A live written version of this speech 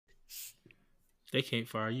They can't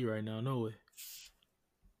fire you right now, no way.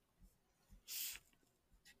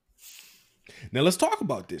 Now let's talk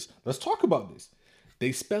about this.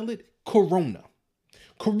 They spell it Corona.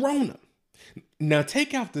 Corona. Now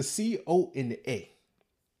take out the C-O and the A.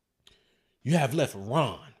 You have left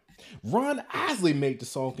Ron. Ron Isley made the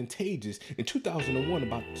song Contagious in 2001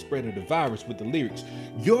 about the spread of the virus with the lyrics,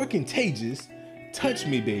 "You're contagious, touch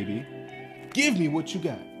me, baby, give me what you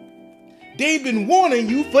got." They've been warning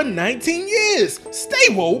you for 19 years.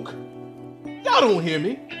 Stay woke. Y'all don't hear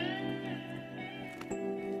me.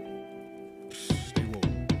 Stay woke.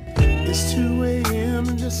 It's 2 a.m.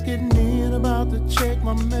 and just getting in, about to check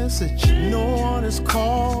my message. No one is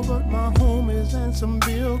called but my homies and some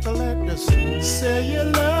bill collectors.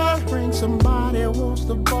 Cellular ring, somebody wants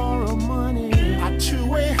to borrow money. I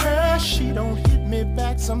two-way her, she don't hit me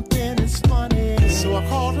back, something is funny. So I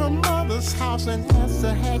called her mother's house and asked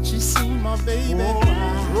her had she seen my baby.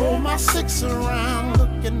 Roll my six around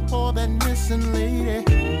looking for that missing lady.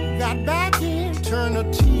 Got back in, turned the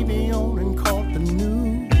TV on and caught the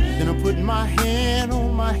news. Then I put my hand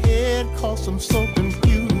on my head, cause I'm so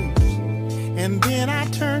confused. And then I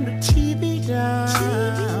turned the TV down,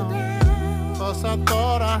 cause I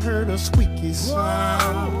thought I heard a squeaky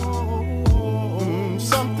sound.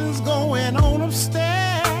 Something's going on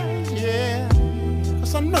upstairs, yeah,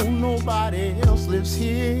 cause I know nobody else lives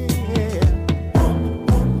here.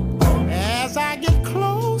 As I get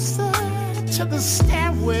closer to the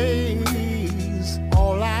stairways,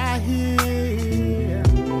 all I hear,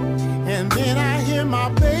 and then I hear my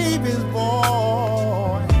baby's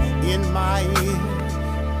voice in my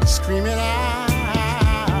ear, screaming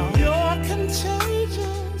out, "You're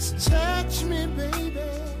contagious, touch me, baby,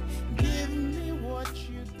 give me what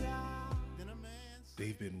you got."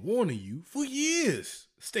 They've been warning you for years.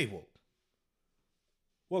 Stay woke.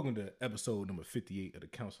 Welcome to episode number 58 of the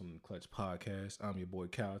Council in the Clutch podcast. I'm your boy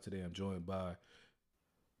Cal. Today I'm joined by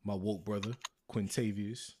my woke brother,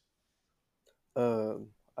 Quintavious.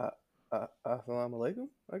 Assalamu alaikum,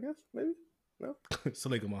 I guess, maybe? No?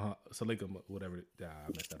 Salaikum, whatever. I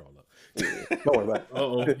messed that all up. Don't worry about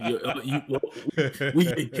Uh-oh. We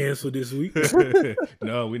get canceled this week.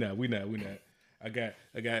 No, we not. I got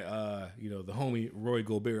the homie Roy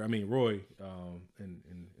Gobert. I mean Roy in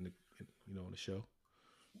the on the show.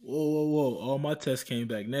 Whoa. All my tests came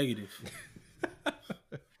back negative.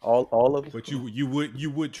 all of us. But you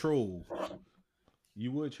would troll.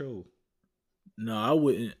 You would troll. No,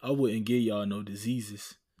 I wouldn't give y'all no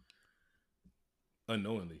diseases.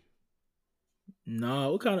 Unknowingly. Nah,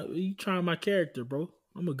 what kind of you trying my character, bro?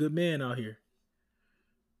 I'm a good man out here.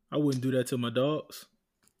 I wouldn't do that to my dogs.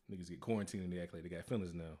 Niggas get quarantined and they act like they got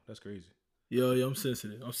feelings now. That's crazy. Yo, I'm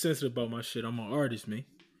sensitive. I'm sensitive about my shit. I'm an artist, man.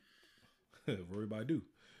 Rory Badu.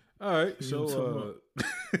 All right, so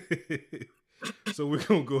so we're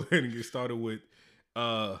gonna go ahead and get started with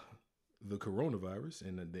the coronavirus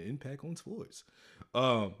and the impact on sports.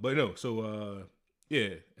 But no, so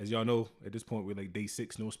yeah, as y'all know, at this point we're like day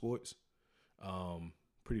 6, no sports.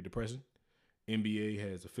 Pretty depressing. NBA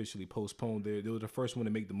has officially postponed they were the first one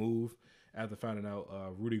to make the move after finding out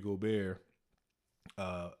Rudy Gobert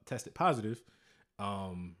tested positive.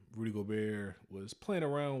 Rudy Gobert was playing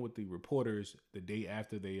around with the reporters the day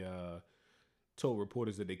after they told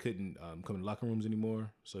reporters that they couldn't come in locker rooms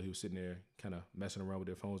anymore. So he was sitting there kind of messing around with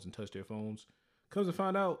their phones and touched their phones. Comes to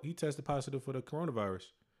find out he tested positive for the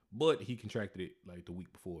coronavirus, but he contracted it like the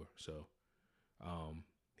week before. So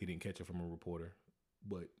he didn't catch it from a reporter,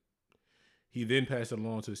 but he then passed it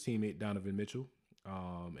along to his teammate Donovan Mitchell.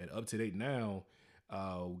 And up to date now,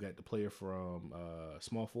 we got the player from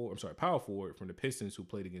power forward from the Pistons who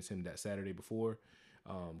played against him that Saturday before.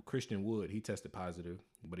 Christian Wood, he tested positive,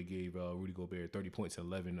 but he gave Rudy Gobert 30 points and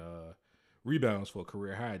 11 rebounds for a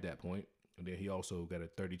career high at that point. And then he also got a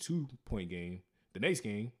 32-point game the next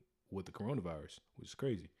game with the coronavirus, which is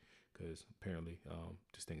crazy because apparently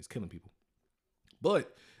this thing is killing people.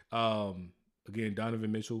 But again,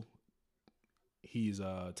 Donovan Mitchell, he's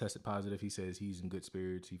tested positive. He says he's in good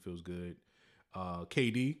spirits. He feels good.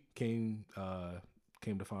 KD came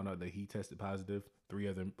to find out that he tested positive. 3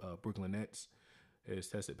 other Brooklyn Nets is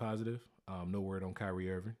tested positive. No word on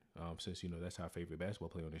Kyrie Irving, since that's our favorite basketball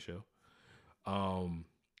player on the show.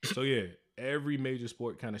 So yeah, every major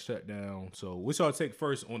sport kind of shut down. So what's y'all take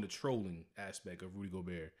first on the trolling aspect of Rudy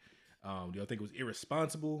Gobert? Do y'all think it was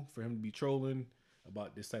irresponsible for him to be trolling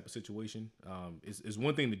about this type of situation? It's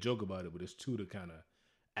one thing to joke about it, but it's two to kind of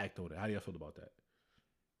act on it. How do y'all feel about that?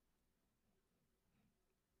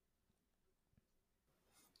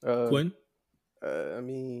 Quinn? I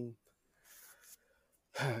mean,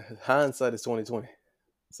 hindsight is 2020.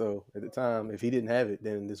 So at the time, if he didn't have it,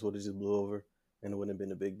 then this would have just blew over. and it wouldn't have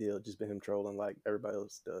been a big deal. Just been him trolling like everybody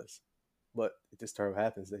else does. But it just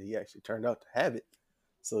happens that he actually turned out to have it.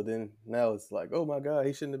 So then now it's like, oh my God,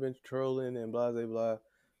 he shouldn't have been trolling and blah blah blah.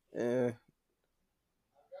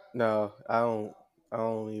 No, I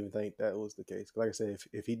don't even think that was the case. Like I said,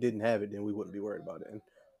 if he didn't have it, then we wouldn't be worried about it. And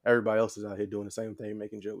everybody else is out here doing the same thing,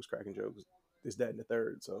 making jokes, cracking jokes, this, that, and the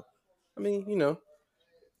third. So, I mean,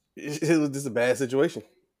 it was just a bad situation.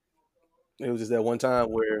 It was just that one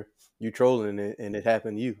time where you trolling and it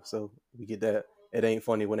happened to you. So we get that. It ain't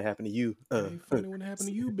funny when it happened to you. It ain't funny when it happened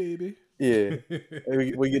to you, baby. Yeah,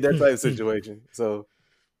 we get that type of situation. So,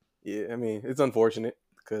 yeah, I mean, it's unfortunate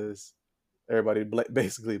because everybody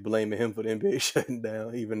basically blaming him for the NBA shutting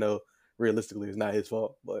down, even though realistically it's not his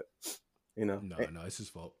fault. But no, it's his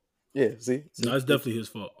fault. Yeah, see, no, it's definitely his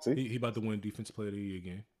fault. See? He about to win Defensive Player of the Year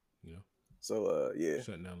again. So yeah,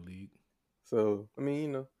 shutting down the league. So I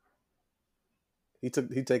mean, he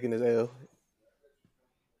taking his L,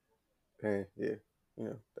 and yeah,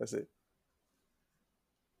 that's it.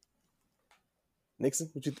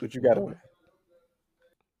 Nixon, what you got on?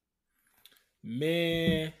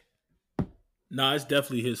 Man, nah, it's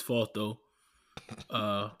definitely his fault though.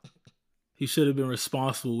 He should have been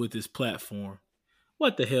responsible with his platform.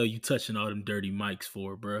 What the hell you touching all them dirty mics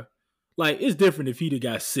for, bruh? Like, it's different if he'd have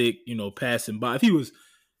got sick, passing by. If he was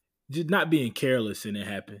just not being careless and it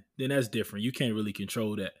happened, then that's different. You can't really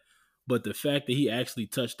control that. But the fact that he actually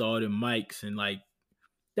touched all them mics and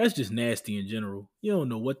that's just nasty in general. You don't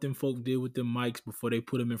know what them folk did with them mics before they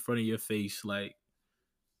put them in front of your face. Like,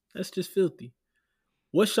 that's just filthy.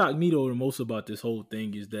 What shocked me though the most about this whole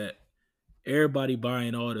thing is that everybody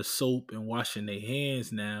buying all the soap and washing their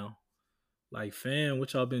hands now. Like, fam,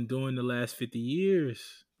 what y'all been doing the last 50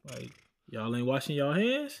 years? Like, y'all ain't washing y'all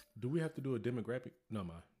hands? Do we have to do a demographic? No,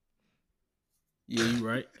 man. Yeah, you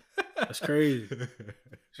right. That's crazy.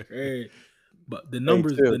 It's crazy. But the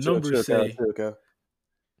numbers, say.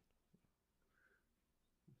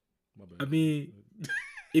 I mean,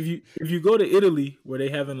 if you go to Italy where they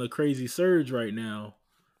having a crazy surge right now,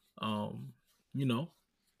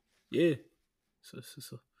 yeah, so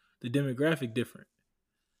the demographic different.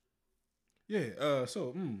 Yeah.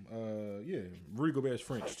 Yeah. Rudy Gobert's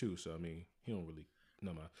French too, so I mean, he don't really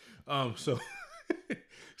no mind.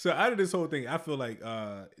 So out of this whole thing, I feel like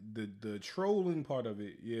the trolling part of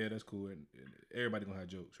it, yeah, that's cool, and everybody gonna have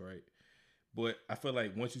jokes, right? But I feel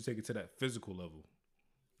like once you take it to that physical level,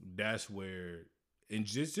 that's where, and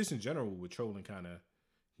just in general with trolling, kind of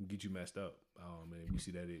can get you messed up. And we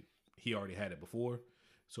see that he already had it before,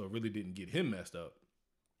 so it really didn't get him messed up.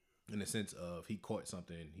 In the sense of he caught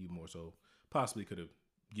something, he more so possibly could have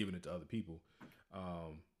given it to other people.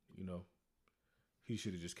 He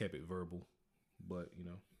should have just kept it verbal. But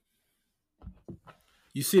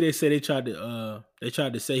you see, they say they tried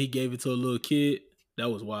to say he gave it to a little kid. That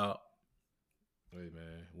was wild. Hey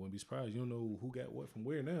man, wouldn't be surprised. You don't know who got what from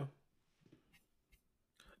where now.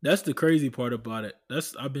 That's the crazy part about it.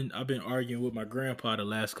 I've been arguing with my grandpa the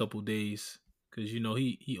last couple of days because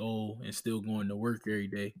he old and still going to work every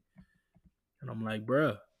day, and I'm like,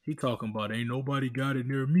 bruh, he talking about ain't nobody got it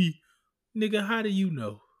near me, nigga. How do you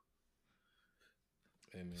know?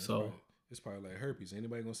 Hey man, it's probably like herpes. Ain't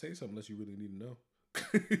nobody gonna say something unless you really need to know.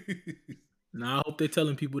 Nah, I hope they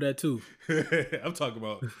telling people that too. I'm talking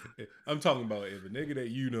about if a nigga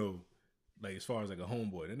that like as far as like a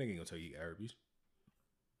homeboy, that nigga ain't gonna tell you got herpes.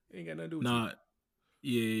 Ain't got nothing to do with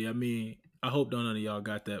you. Yeah, I mean, I hope none of y'all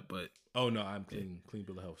got that, but oh no, I'm clean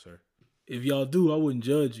bill of health, sir. If y'all do, I wouldn't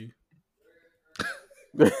judge you.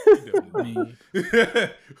 We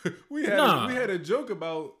had a joke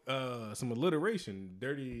about some alliteration,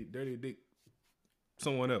 dirty dick,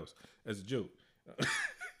 someone else as a joke.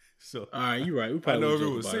 So all right, you're right. I know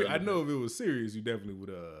if it was serious, you definitely would.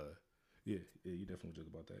 You definitely would joke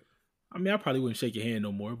about that. I mean, I probably wouldn't shake your hand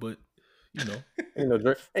no more, but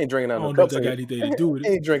ain't drinking out no cups. I don't know if that got anything to do with it.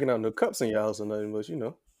 Ain't drinking out no cups in your house or nothing, but Yeah,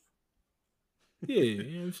 you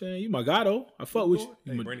know what I'm saying? You my guy though. I fuck with you.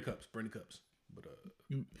 Hey, bring the cups. But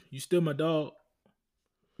you still my dog.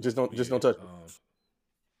 Just don't touch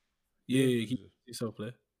me. He's so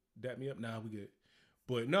play. Dap me up. Nah, we good.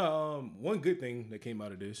 But no, one good thing that came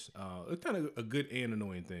out of this, it's kind of a good and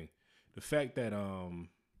annoying thing. The fact that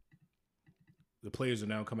the players are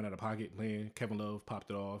now coming out of pocket playing. Kevin Love popped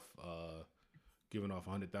it off, giving off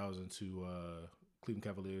 $100,000 to Cleveland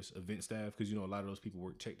Cavaliers event staff because a lot of those people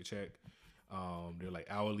work check to check. They're like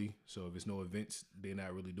hourly, so if it's no events, they're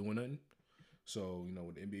not really doing nothing. So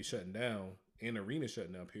with the NBA shutting down and the arena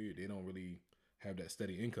shutting down, period, they don't really have that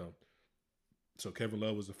steady income. So Kevin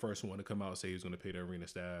Love was the first one to come out and say he was going to pay the arena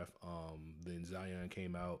staff. Then Zion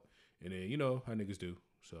came out, and then how niggas do.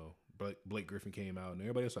 So Blake Griffin came out, and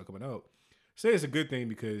everybody else started coming out. Say it's a good thing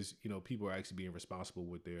because people are actually being responsible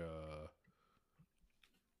with their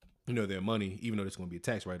their money, even though it's going to be a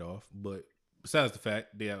tax write off. But besides the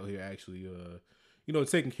fact, they out here actually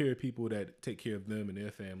taking care of people that take care of them and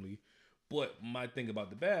their family. But my thing about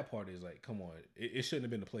the bad part is, like, come on, it shouldn't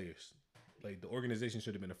have been the players. Like, the organization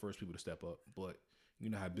should have been the first people to step up. But you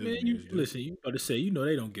know how billionaires do. Listen, you about to say,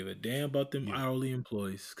 they don't give a damn about them hourly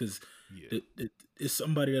employees because it's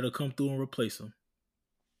somebody that'll come through and replace them.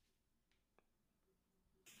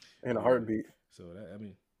 In a heartbeat. So,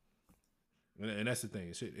 and that's the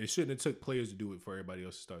thing. It shouldn't have took players to do it for everybody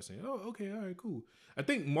else to start saying, oh, okay, all right, cool. I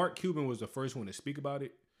think Mark Cuban was the first one to speak about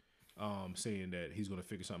it, saying that he's going to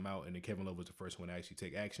figure something out, and then Kevin Love was the first one to actually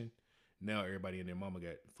take action. Now everybody and their mama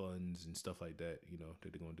got funds and stuff like that,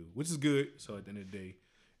 that they're going to do, which is good. So at the end of the day,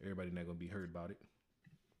 everybody not going to be heard about it.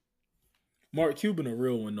 Mark Cuban a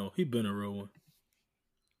real one, though. He been a real one.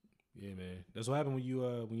 Yeah, man. That's what happens when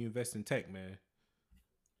you invest in tech, man.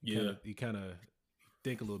 You kind of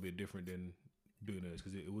think a little bit different than billionaires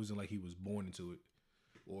because it wasn't like he was born into it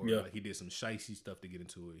or like he did some shicey stuff to get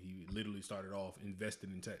into it. He literally started off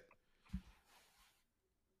investing in tech.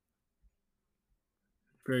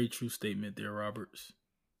 Very true statement there, Roberts.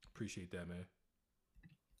 Appreciate that, man.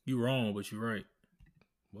 You wrong, but you're right.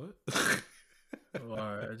 What? All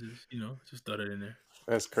right, I just thought it in there.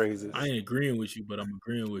 That's crazy. I ain't agreeing with you, but I'm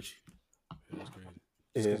agreeing with you. Yeah, that's crazy.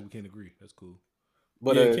 Just because we can't agree. That's cool.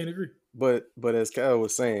 But I can't agree. But as Kyle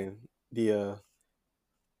was saying, the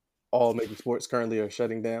all major sports currently are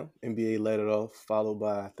shutting down. NBA led it off, followed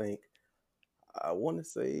by I want to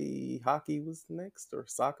say hockey was next or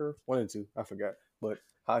soccer, one and two, I forgot. But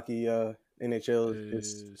hockey, NHL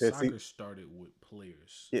is soccer started with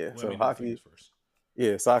players. Yeah, well, so hockey first.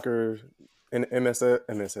 Yeah, soccer and MLS,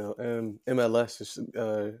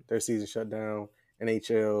 their season shut down.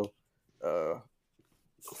 NHL,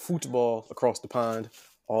 football across the pond,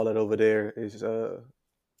 all that over there is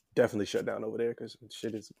definitely shut down over there because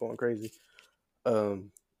shit is going crazy.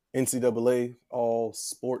 NCAA, all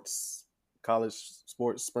sports, college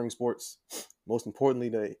sports, spring sports. Most importantly,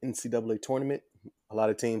 the NCAA tournament. A lot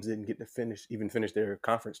of teams didn't get to finish their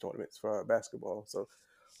conference tournaments for basketball. So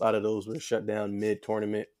a lot of those were shut down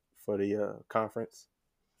mid-tournament for the conference.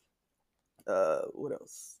 What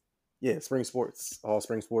else? Yeah, spring sports, all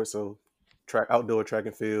spring sports. So outdoor track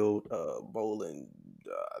and field, bowling,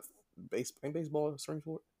 baseball, spring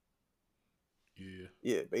sport.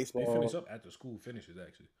 Yeah, baseball. They finish up after school finishes,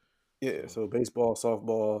 actually. Yeah, so baseball,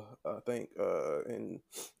 softball, I think, and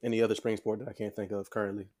any other spring sport that I can't think of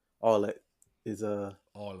currently. All that is all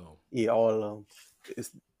of them. Yeah, all of them.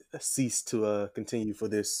 It's ceased to continue for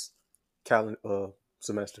this calendar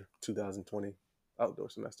semester, 2020 outdoor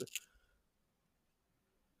semester.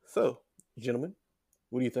 So, gentlemen,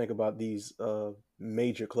 what do you think about these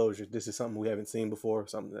major closures? This is something we haven't seen before,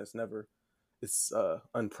 something it's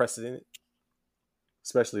unprecedented,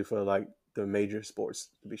 especially for like the major sports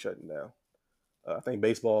to be shutting down. I think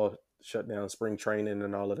baseball shut down spring training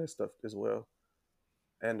and all of that stuff as well.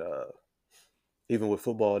 And even with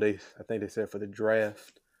football, I think they said for the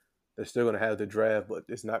draft, they're still going to have the draft, but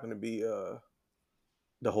it's not going to be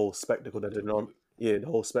the whole spectacle that it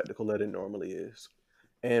normally is.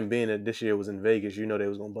 And being that this year was in Vegas, they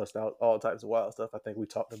was going to bust out all types of wild stuff. I think we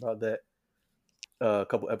talked about that a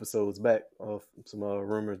couple episodes back of some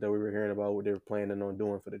rumors that we were hearing about what they were planning on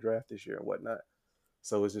doing for the draft this year and whatnot.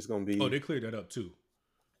 So it's just going to be... Oh, they cleared that up too.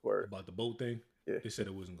 Word. About the boat thing? Yeah. They said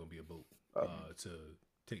it wasn't going to be a boat to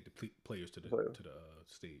take the players to the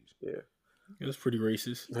stage. Yeah. That's pretty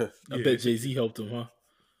racist. I bet Jay-Z helped them, huh?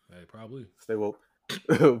 Hey, probably. Stay woke.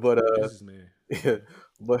 But man. Yeah,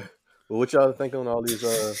 but what y'all think on all these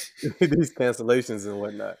these cancellations and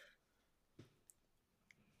whatnot?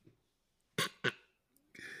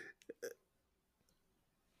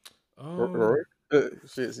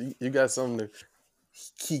 Shit, so you got something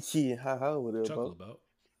to key and ha with it about?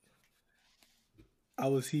 I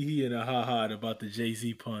was hee and a ha about the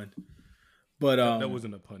Jay-Z pun, but that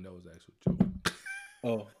wasn't a pun. That was an actual joke.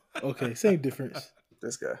 Oh, okay, same difference.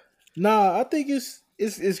 This guy. Nah, I think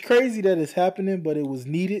it's crazy that it's happening, but it was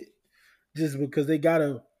needed just because they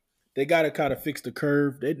gotta kind of fix the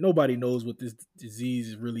curve. Nobody knows what this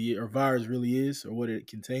disease really or virus really is or what it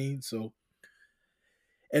contains. So,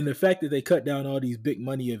 and the fact that they cut down all these big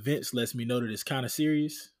money events lets me know that it's kind of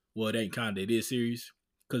serious. Well, it ain't kind of, it is serious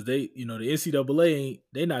because the NCAA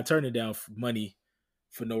they're not turning down money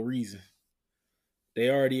for no reason. They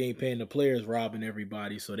already ain't paying the players, robbing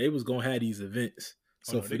everybody, so they was gonna have these events.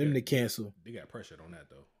 So for them to cancel, they got pressured on that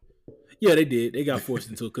though. Yeah, they did. They got forced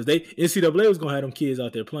into it because NCAA was gonna have them kids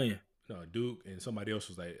out there playing. No, Duke and somebody else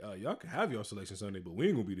was like, y'all can have your selection Sunday, but we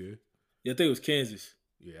ain't gonna be there. Yeah, I think it was Kansas.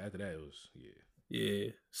 Yeah, after that it was Yeah.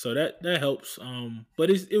 So that helps. But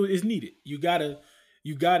it's needed. You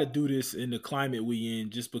gotta do this in the climate we in,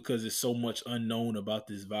 just because it's so much unknown about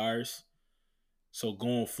this virus. So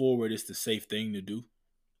going forward, it's the safe thing to do.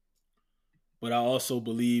 But I also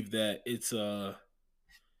believe that it's a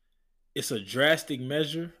drastic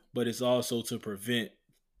measure, but it's also to prevent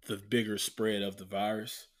the bigger spread of the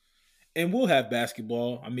virus. And we'll have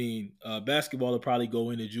basketball. I mean, basketball will probably go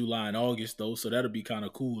into July and August, though, so that'll be kind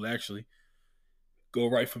of cool, actually. Go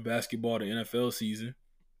right from basketball to NFL season.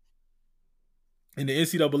 And the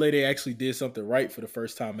NCAA, they actually did something right for the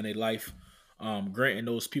first time in their life, granting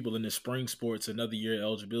those people in the spring sports another year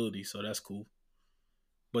eligibility, so that's cool.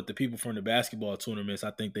 But the people from the basketball tournaments,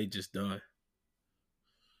 I think they just done.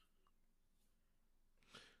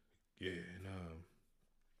 Yeah, and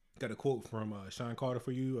got a quote from Sean Carter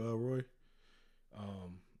for you, Roy.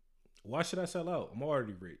 Why should I sell out? I'm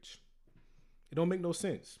already rich. It don't make no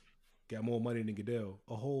sense. Got more money than Goodell,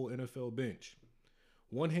 a whole NFL bench.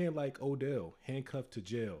 One hand like Odell, handcuffed to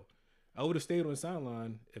jail. I would have stayed on the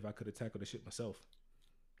sideline if I could have tackled the shit myself.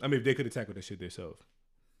 I mean, if they could have tackled the shit themselves.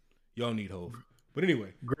 Y'all need hope. But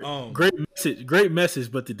anyway, great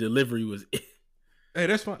message, but the delivery was. Hey,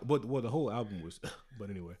 that's fine. But the whole album was. But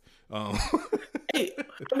anyway, hey,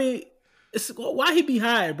 I mean, why he be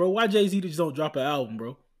hiding, bro? Why Jay-Z just don't drop an album,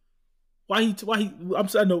 bro? Why he?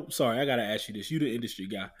 Sorry, I gotta ask you this. You the industry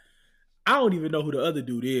guy. I don't even know who the other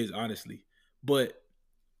dude is, honestly. But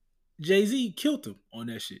Jay-Z killed him on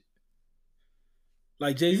that shit.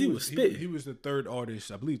 Like, Jay-Z was spitting. He was the third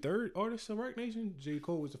artist, I believe, of Roc Nation. J.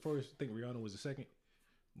 Cole was the first. I think Rihanna was the second.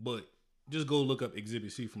 But just go look up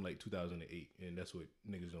Exhibit C from like 2008, and that's what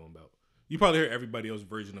niggas know about. You probably heard everybody else's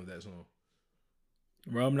version of that song.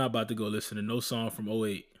 Bro, I'm not about to go listen to no song from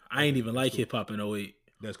 08. I ain't even like hip-hop in 08.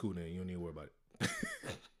 That's cool, then. You don't need to worry about it.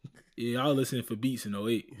 Yeah, I was listening for beats in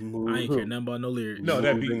 08. I ain't care nothing about no lyrics. No,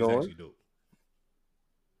 that beat is actually dope.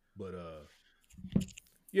 But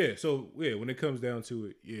yeah. So yeah, when it comes down to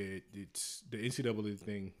it, yeah, it's the NCAA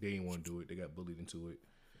thing. They didn't want to do it. They got bullied into it.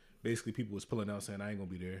 Basically, people was pulling out saying I ain't gonna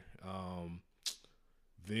be there.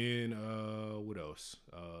 Then what else?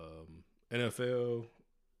 NFL.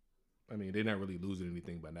 I mean, they're not really losing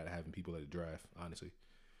anything by not having people at the draft, honestly.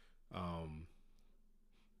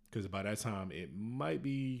 Because by that time,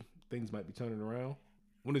 things might be turning around.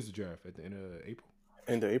 When is the draft? At the end of April?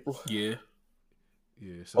 End of April? Yeah.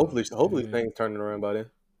 Yeah. So, hopefully things turning around by then.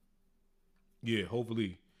 Yeah,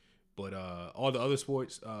 hopefully. But all the other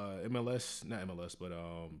sports, MLS, not MLS, but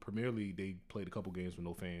Premier League, they played a couple games with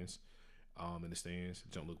no fans in the stands.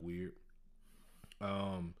 It don't look weird.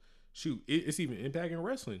 It's even impacting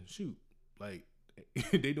wrestling. Like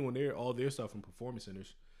they doing all their stuff in performance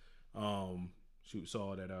centers.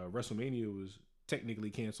 Saw that WrestleMania was technically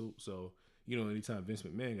canceled. So anytime Vince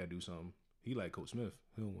McMahon got to do something, he like Coach Smith.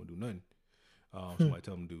 He don't want to do nothing. Somebody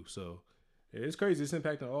tell him to do. So it's crazy. It's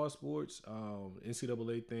impacting all sports.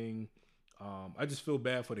 NCAA thing. I just feel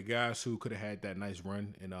bad for the guys who could have had that nice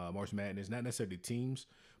run in March Madness. Not necessarily teams,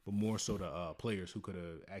 but more so the players who could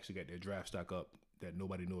have actually got their draft stock up that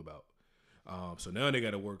nobody knew about. So now they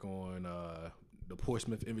got to work on the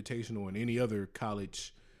Portsmouth Invitational and any other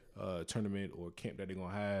college tournament or camp that they're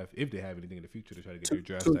gonna have, if they have anything in the future, to try to get their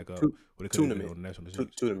draft stack up. Or they could have on the national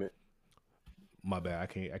stage. Tournament. My bad. I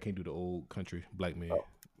can't do the old country black man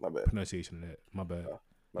my bad. pronunciation of that. My bad.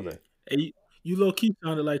 My bad. Hey, you low key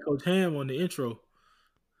sounded like Coach Ham on the intro.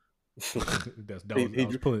 I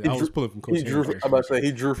was pulling from Coach Ham. I'm about to say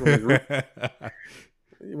he drew from his roots.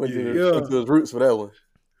 He went to his roots for that one.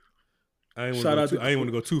 I didn't want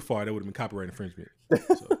to go too far. That would have been copyright infringement.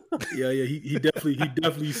 So. Yeah. He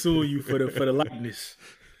definitely suing you for the likeness.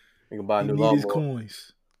 He can buy a new lawnmower. His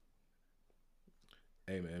coins.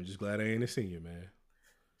 Hey man, I'm just glad I ain't a senior, man.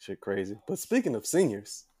 Shit crazy. But speaking of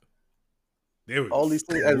seniors, all these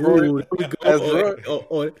things as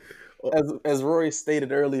Rory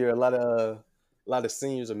stated earlier, a lot of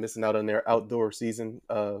seniors are missing out on their outdoor season.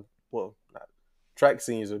 Track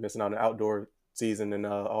seniors are missing out on the outdoor season and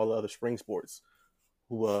all the other spring sports.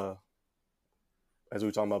 Who, as we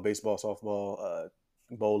were talking about, baseball, softball,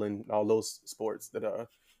 bowling, all those sports that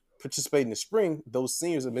participate in the spring, those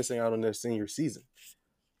seniors are missing out on their senior season.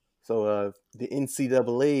 So the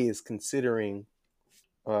NCAA is considering,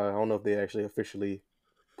 I don't know if they actually officially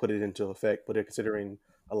put it into effect, but they're considering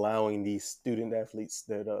allowing these student athletes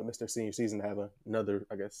that missed their senior season to have another,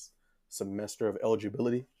 I guess, semester of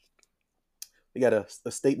eligibility. We got a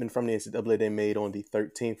statement from the NCAA they made on the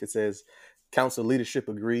 13th. It says, Council leadership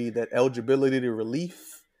agreed that eligibility to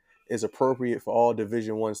relief is appropriate for all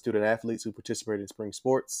Division I student athletes who participate in spring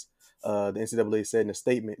sports. The NCAA said in a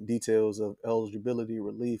statement, details of eligibility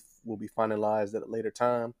relief will be finalized at a later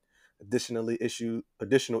time. Additional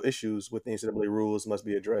issues with the NCAA rules must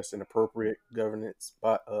be addressed, and appropriate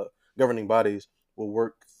governing bodies will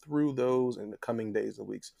work through those in the coming days and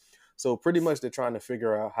weeks. So pretty much they're trying to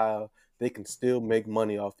figure out how they can still make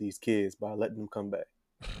money off these kids by letting them come back.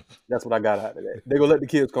 That's what I got out of that. They're gonna let the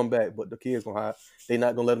kids come back, but the kids they're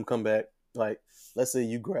not gonna let them come back. Like, let's say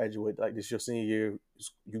you graduate, like this your senior year,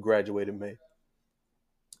 you graduate in May.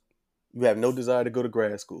 You have no desire to go to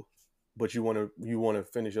grad school, but you wanna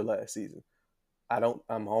finish your last season.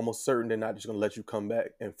 I'm almost certain they're not just gonna let you come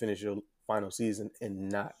back and finish your final season and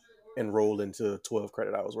not enroll into 12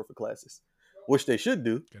 credit hours worth of classes, which they should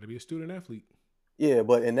do. Got to be a student athlete. Yeah,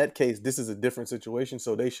 but in that case, this is a different situation,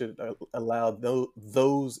 so they should allow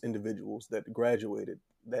those individuals that graduated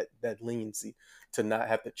that leniency to not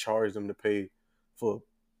have to charge them to pay for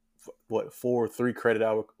 4 3 credit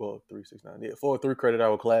hour, well 369, yeah, 4 3 credit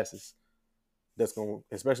hour classes. That's going,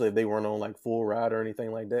 especially if they weren't on like full ride or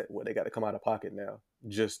anything like that, where they got to come out of pocket now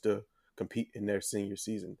just to compete in their senior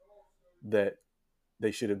season that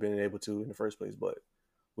they should have been able to in the first place. But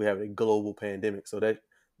we have a global pandemic, so that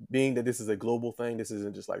being that this is a global thing, this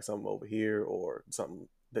isn't just like something over here or something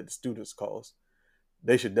that the students cause.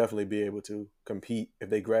 They should definitely be able to compete. If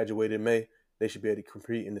they graduate in May, they should be able to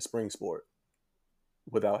compete in the spring sport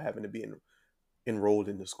without having to be enrolled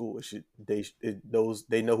in the school.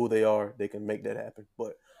 They know who they are. They can make that happen.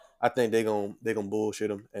 But I think they're gonna bullshit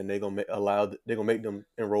them, and they're gonna make them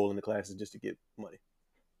enroll in the classes just to get money.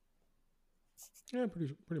 Yeah,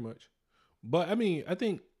 pretty much. But I mean, I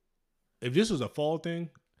think if this was a fall thing,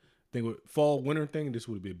 winter thing, this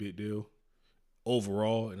would be a big deal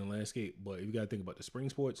overall in the landscape. But if you got to think about the spring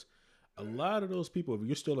sports, a lot of those people, if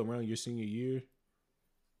you're still around your senior year,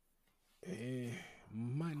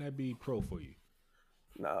 might not be pro for you.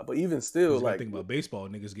 Nah, but even still, like, think about baseball,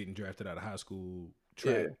 niggas getting drafted out of high school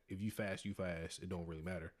track. Yeah. If you fast, it don't really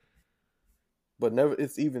matter. But never,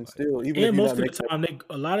 it's even still, even and if most of the time,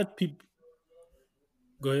 a lot of people.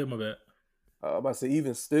 Go ahead, my bad. I'm about to say,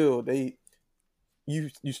 even still,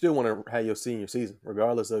 you still want to have your senior season,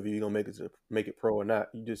 regardless of if you're gonna make it pro or not.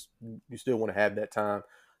 You still want to have that time.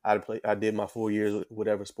 I did my 4 years with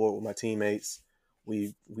whatever sport with my teammates.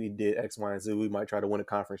 We did X, Y, and Z. We might try to win a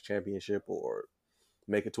conference championship or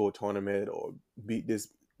make it to a tournament or beat this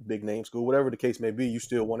big name school, whatever the case may be. You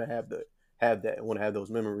still want to have that and want to have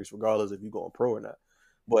those memories, regardless if you're going pro or not.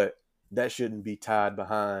 But that shouldn't be tied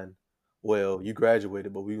behind, well, you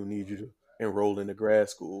graduated, but we will need you to enroll into grad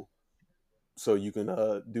school so you can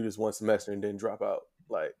do this one semester and then drop out.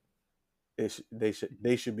 Like, they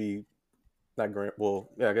should be not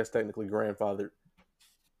I guess technically grandfathered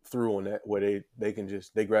through on that, where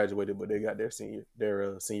they graduated, but they got their senior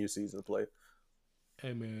season to play.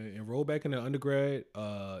 Hey man, enroll back in the undergrad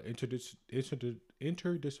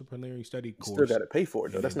interdisciplinary study course. You still got to pay for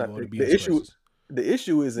it though. That's not the issue. The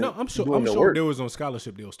issue isn't. No, I'm sure there was on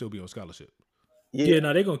scholarship. They'll still be on scholarship. Yeah,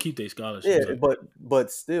 no, they're gonna keep their scholarship. Yeah,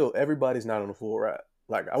 but still, everybody's not on a full ride.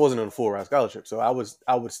 Like, I wasn't on a full ride scholarship, so I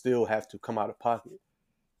would still have to come out of pocket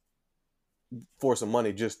for some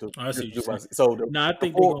money just to. I see. So I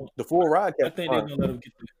think the full ride. I think they're gonna let them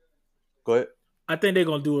get. Go ahead. I think they're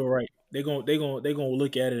gonna do it right. They're gonna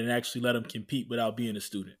look at it and actually let them compete without being a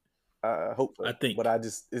student. I hope so. I think, but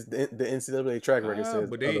it's the NCAA track record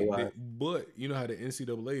says otherwise. But you know how the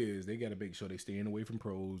NCAA is; they got to make sure they staying away from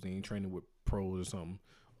pros. They ain't training with pros or something.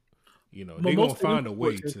 You know, they're gonna find a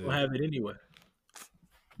way to have it anyway.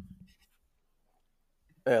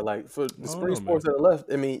 Yeah, like for the spring sports that are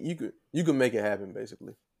left, I mean, you could make it happen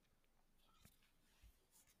basically.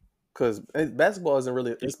 Because basketball isn't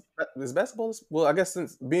really is basketball. Well, I guess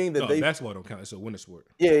since being that basketball don't count. It's a winter sport.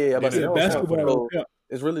 Yeah. Basketball.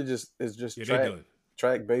 It's really just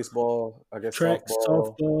track, baseball. I guess track,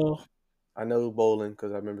 softball. I know bowling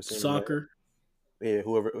because I remember seeing soccer. That. Yeah,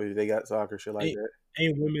 whoever they got soccer shit like that.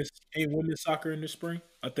 Ain't women's soccer in the spring?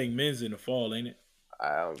 I think men's in the fall, ain't it?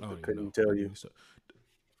 I couldn't tell you.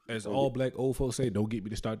 As all black old folks say, don't get me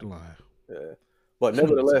to start the line. Yeah. But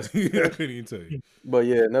nevertheless, I couldn't even tell you. But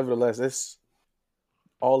yeah, nevertheless, it's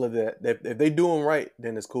all of that. If they do them right,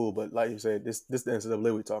 then it's cool. But like you said, this the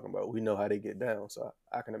NCAA we talking about. We know how they get down, so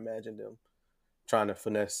I can imagine them trying to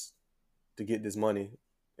finesse to get this money,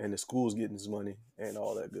 and the schools getting this money, and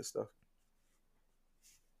all that good stuff.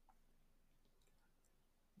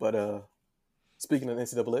 But speaking of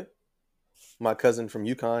NCAA, my cousin from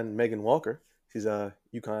UConn, Megan Walker, she's UConn.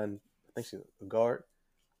 I think she's a guard.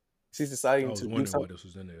 She's deciding to do something. This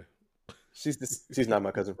was in there. She's not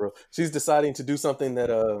my cousin, bro. She's deciding to do something that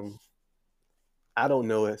I don't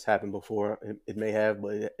know has happened before. It may have,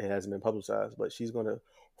 but it hasn't been publicized. But she's going to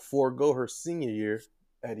forego her senior year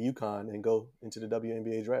at UConn and go into the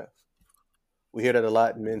WNBA draft. We hear that a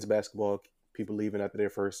lot in men's basketball, people leaving after their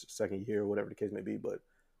first, second year, whatever the case may be. But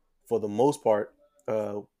for the most part,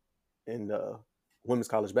 in women's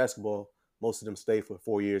college basketball, most of them stay for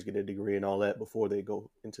 4 years, get a degree and all that before they go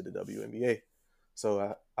into the WNBA.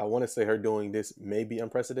 So I want to say her doing this may be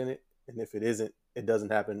unprecedented. And if it isn't, it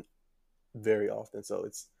doesn't happen very often. So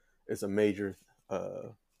it's a major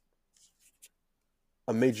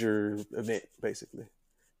event, basically.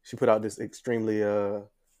 She put out this extremely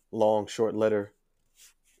long, short letter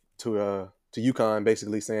to UConn,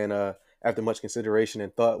 basically saying, after much consideration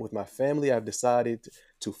and thought with my family, I've decided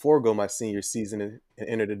to forego my senior season and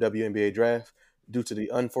enter the WNBA draft due to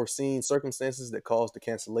the unforeseen circumstances that caused the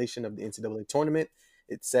cancellation of the NCAA tournament.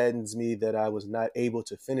 It saddens me that I was not able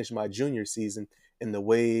to finish my junior season in the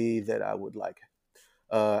way that I would like.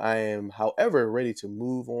 I am, however, ready to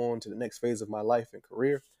move on to the next phase of my life and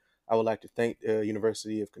career. I would like to thank the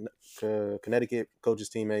University of Connecticut, coaches,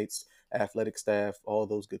 teammates, athletic staff, all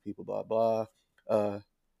those good people, blah, blah.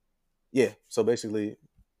 Yeah, so basically,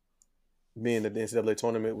 being that the NCAA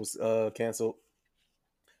tournament was canceled,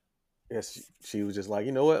 yes, she was just like,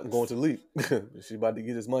 you know what, I'm going to the league. She's about to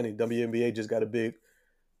get this money. WNBA just got a big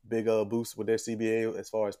boost with their CBA as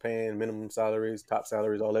far as paying minimum salaries, top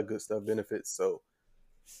salaries, all that good stuff, benefits. So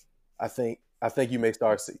I think you might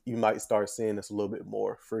start seeing this a little bit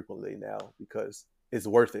more frequently now because it's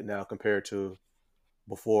worth it now compared to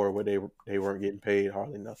before where they weren't getting paid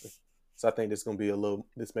hardly nothing. So I think this may be a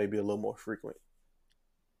little more frequent.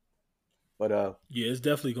 But yeah, it's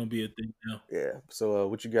definitely gonna be a thing now. Yeah. So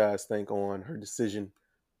what you guys think on her decision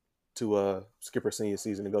to skip her senior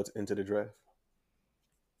season and go into the draft?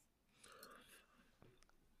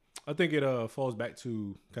 I think it falls back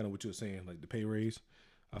to kind of what you were saying, like the pay raise.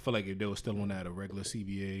 I feel like if they were still on that a regular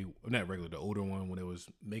CBA, not regular, the older one when it was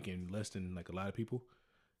making less than like a lot of people,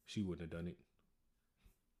 she wouldn't have done it.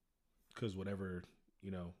 Because whatever,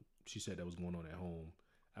 she said that was going on at home,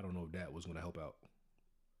 I don't know if that was going to help out.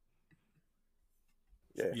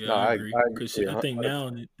 Yeah, no, I agree. Because I think now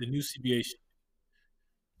the new CBA,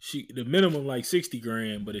 she the minimum like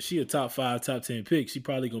 $60,000, but if she a top 5, top 10 pick, she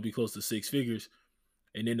probably gonna be close to 6 figures.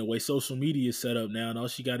 And then the way social media is set up now, and all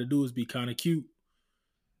she got to do is be kind of cute.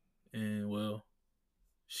 And well,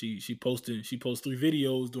 she posts 3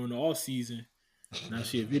 videos during the off season. Now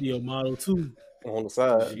she a video model too. On the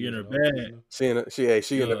side, she in her bag. She in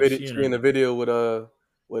the video with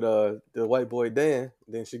the white boy Dan.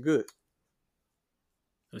 Then she good.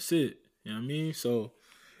 That's it. You know what I mean? So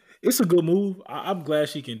it's a good move. I'm glad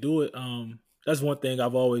she can do it. That's one thing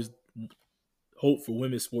I've always hoped for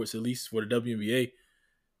women's sports, at least for the WNBA,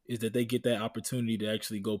 is that they get that opportunity to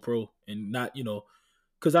actually go pro and not,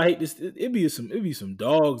 because I hate this. It'd be some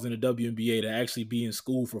dogs in the WNBA to actually be in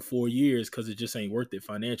school for 4 years because it just ain't worth it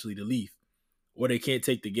financially to leave, or they can't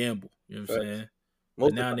take the gamble. You know what I'm saying?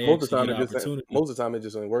 Most of the time, it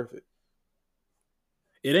just ain't worth it.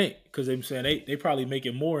 It ain't, because I'm saying they probably make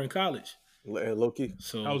it more in college. Low key.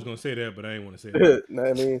 So I was gonna say that, but I didn't want to say that. Nah,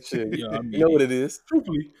 I mean, shit. You know what it is.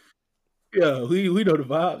 Truthfully, yeah, we know the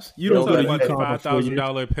vibes. You don't talk about the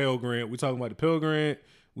 $5,000 Pell Grant. We talking about the Pell Grant.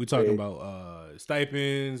 We talking about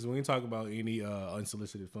stipends. We ain't talking about any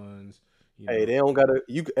unsolicited funds. Hey, they don't gotta.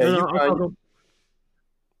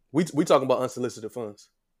 We talking about unsolicited funds.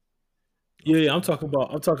 Yeah, I'm talking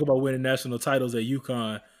about winning national titles at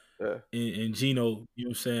UConn. Yeah. And Gino, you know what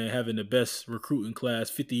I'm saying, having the best recruiting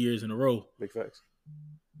class 50 years in a row. Big facts.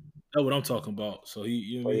 That's what I'm talking about. So he,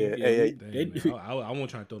 you know what I mean? I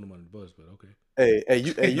won't try to throw them under the bus, but okay.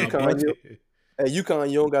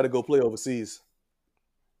 UConn, you don't got to go play overseas.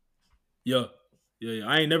 Yeah.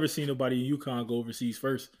 I ain't never seen nobody in UConn go overseas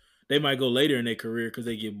first. They might go later in their career because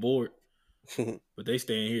they get bored, but they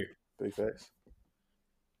staying here. Big facts.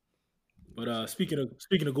 But speaking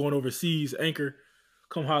of going overseas, Anchor,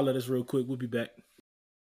 come holler at us real quick. We'll be back.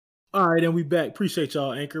 All right, and we back. Appreciate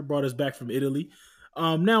y'all. Anchor brought us back from Italy.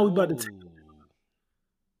 Now we about to.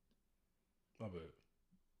 My bad.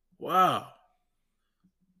 Wow.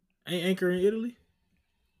 Ain't Anchor in Italy?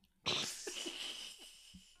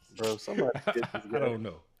 Bro, somebody. I don't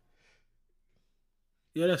know.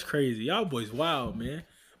 Yeah, that's crazy. Y'all boys wild, man.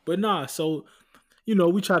 But nah, so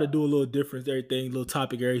we try to do a little different, everything, little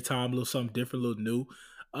topic every time, a little something different, a little new.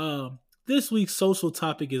 This week's social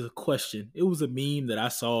topic is a question. It was a meme that I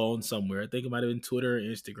saw on somewhere. I think it might have been Twitter or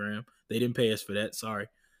Instagram. They didn't pay us for that. Sorry.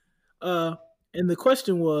 And the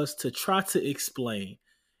question was to try to explain.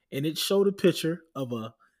 And it showed a picture of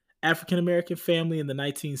a African American family in the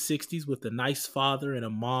 1960s with a nice father and a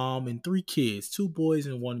mom and 3 kids, 2 boys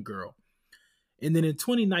and 1 girl. And then in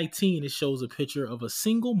 2019, it shows a picture of a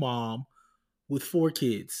single mom with 4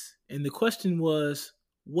 kids. And the question was,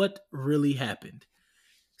 what really happened?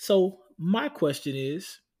 So my question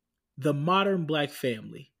is, the modern black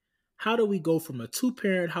family, how do we go from a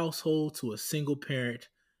 2-parent household to a single parent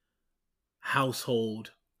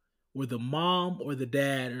household where the mom or the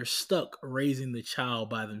dad are stuck raising the child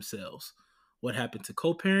by themselves? What happened to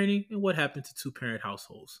co-parenting and what happened to 2-parent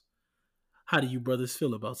households? How do you brothers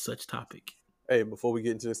feel about such topic? Hey, before we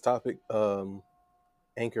get into this topic,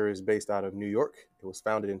 Anchor is based out of New York. It was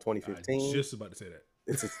founded in I 2015. was just about to say that.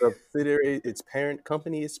 It's a subsidiary. Its parent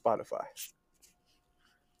company is Spotify.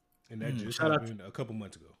 And that just shout out happened a couple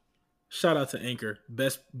months ago. Shout out to Anchor.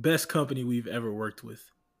 Best company we've ever worked with.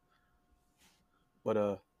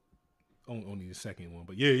 But Only the second one,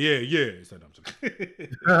 but yeah. It's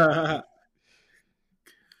that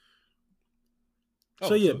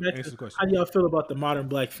So yeah, answer the question. how do y'all feel about the modern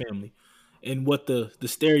black family and what the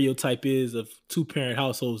stereotype is of 2-parent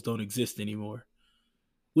households don't exist anymore?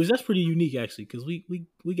 Which that's pretty unique actually, because we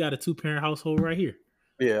got a 2-parent household right here.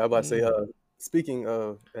 yeah, I'm about to say. Speaking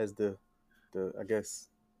of as the I guess.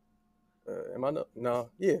 Am I no?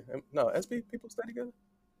 Yeah, no. SB people stay together.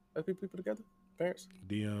 SB people together. Parents.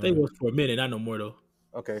 Dion. They was for a minute, not no more though.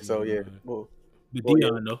 Okay, so yeah. Well, But yeah,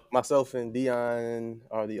 Dion though. myself and Dion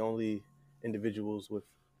are the only individuals with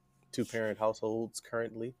 2-parent households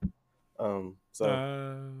currently.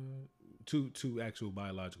 So two actual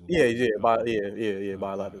biological.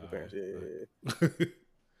 biological parents.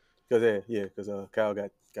 Yeah. Because Kyle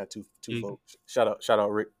got two folks. Shout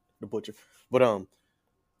out Rick the butcher. But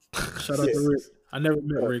Shout out to Rick. I never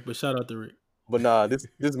met Rick, but shout out to Rick. But nah, this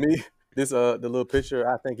me. This the little picture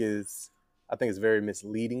I think is very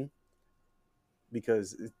misleading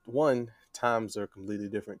because one, times are completely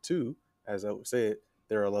different. 2, as I said,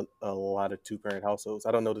 there are a lot of 2-parent households.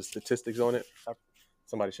 I don't know the statistics on it. The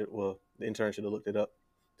intern should have looked it up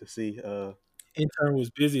to see. Intern was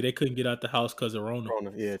busy. They couldn't get out the house because of Rona.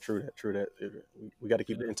 Yeah, true that. We got to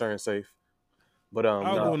keep the intern safe. But I'll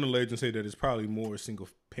go on the ledge and say that it's probably more single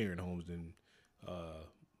parent homes than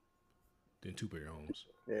 2-parent homes.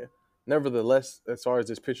 Yeah. Nevertheless, as far as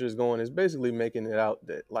this picture is going, it's basically making it out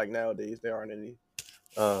that like nowadays there aren't any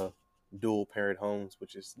dual parent homes,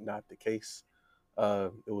 which is not the case.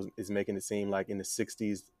 It's making it seem like in the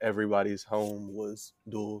 60s everybody's home was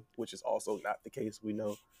dual, which is also not the case. We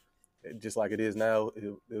know, just like it is now,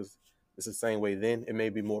 it's the same way then. It may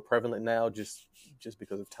be more prevalent now, just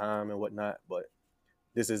because of time and whatnot, but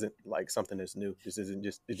this isn't like something that's new.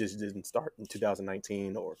 It just didn't start in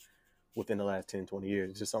 2019 or within the last 10, 20 years.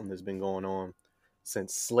 It's just something that's been going on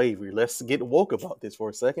since slavery. Let's get woke about this for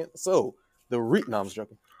a second. So no, I'm just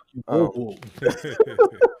joking.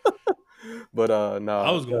 But no,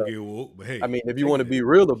 I was gonna get woke, but hey, I mean, if you want to be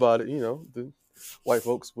real about it, the white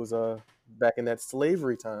folks was back in that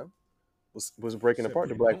slavery time was breaking apart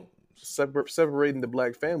the black, separating the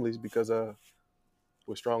black families because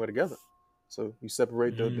we're stronger together. So you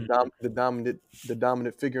separate the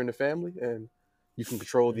dominant figure in the family, and you can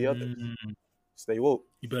control the others. Stay woke.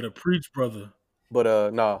 You better preach, brother. But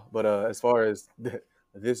as far as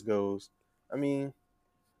this goes, I mean,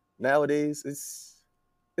 nowadays it's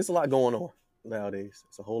a lot going on. Nowadays,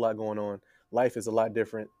 it's a whole lot going on. Life is a lot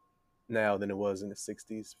different now than it was in the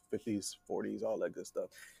 60s, 50s, 40s, all that good stuff.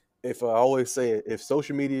 If I always say it, if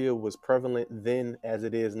social media was prevalent then as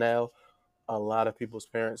it is now, a lot of people's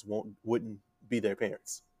parents wouldn't be their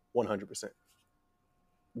parents 100%,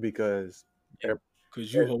 because you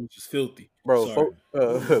hoes is filthy, bro.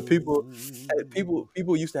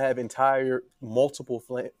 People used to have entire multiple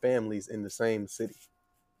families in the same city.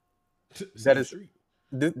 That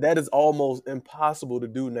is almost impossible to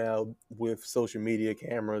do now with social media,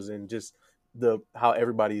 cameras, and just how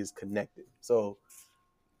everybody is connected. So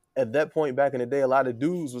at that point back in the day, a lot of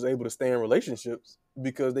dudes was able to stay in relationships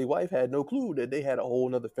because their wife had no clue that they had a whole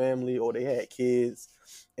nother family, or they had kids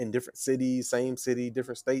in different cities, same city,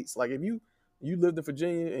 different states. Like if you lived in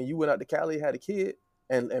Virginia and you went out to Cali, had a kid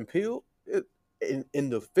and peeled in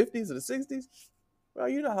the 50s or the 60s, well,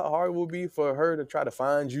 you know how hard it would be for her to try to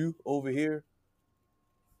find you over here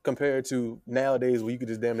compared to nowadays where you could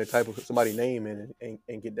just damn near type of somebody's name in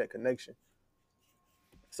and get that connection.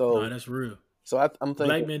 So that's real. So I'm thinking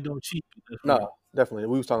black men don't cheat. No, definitely.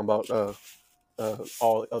 We was talking about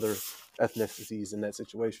all other ethnicities in that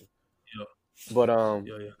situation. Yeah. But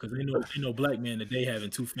because they know black men that they having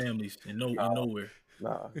 2 families and nowhere.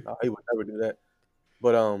 Nah, he would never do that.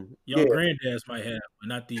 But y'all granddads might have, but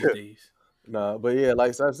not these days. Nah, but yeah,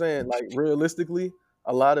 like I was saying, like realistically,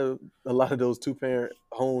 a lot of those 2-parent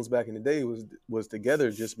homes back in the day was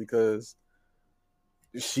together just because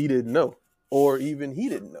she didn't know, or even he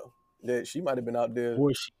didn't know that she might have been out there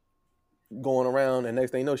Or she, going around, and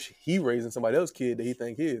next thing you know, he raising somebody else's kid that he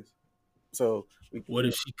think his. So what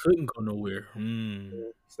if she couldn't go nowhere?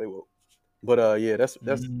 stay woke. But yeah, that's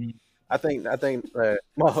I think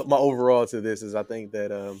my overall to this is I think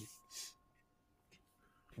that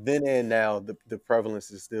then and now the prevalence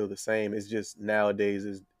is still the same. It's just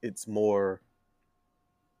nowadays it's more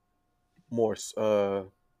with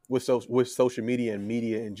social media and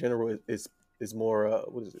media in general it's more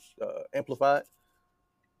amplified,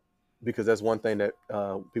 because that's one thing that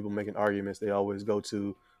people making arguments they always go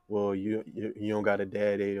to. Well, you don't got a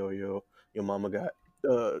daddy, or your mama got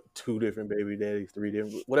 2 different baby daddies, 3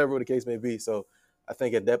 different, whatever the case may be. So I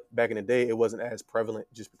think at that back in the day it wasn't as prevalent,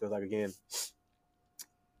 just because, like, again,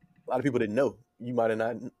 a lot of people didn't know. You might have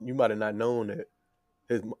not known that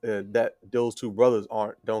that those 2 brothers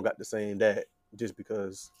don't got the same dad, just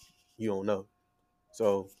because you don't know.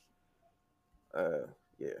 So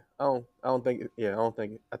yeah, I think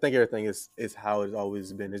everything is how it's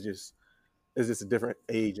always been. It's just a different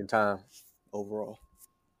age and time overall.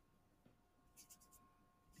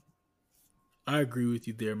 I agree with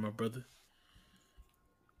you there, my brother.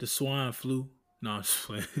 The swine flu. No, I'm just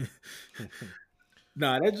playing.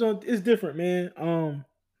 Nah, that joint is different, man.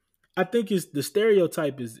 I think it's the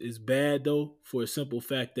stereotype is bad though, for a simple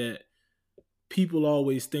fact that people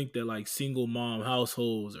always think that like single mom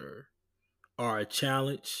households are a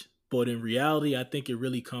challenge, but in reality, I think it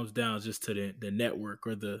really comes down just to the network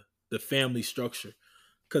or the family structure.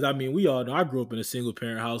 Because I mean, we all know I grew up in a single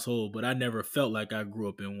parent household, but I never felt like I grew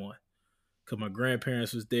up in one. Because my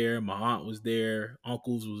grandparents was there, my aunt was there,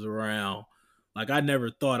 uncles was around. Like I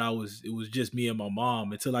never thought it was just me and my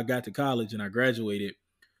mom until I got to college and I graduated.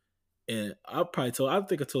 And I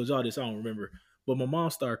think I told y'all this, I don't remember. But my mom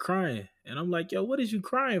started crying. And I'm like, yo, what is you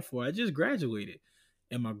crying for? I just graduated.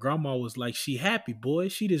 And my grandma was like, she happy, boy.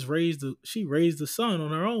 She raised the son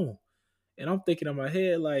on her own. And I'm thinking in my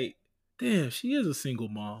head, like, damn, she is a single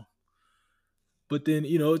mom. But then,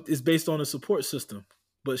 it's based on a support system.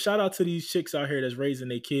 But shout out to these chicks out here that's raising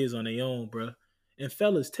their kids on their own, bro. And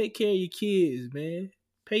fellas, take care of your kids, man.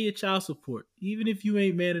 Pay your child support. Even if you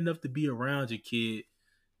ain't man enough to be around your kid,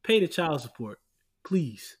 pay the child support,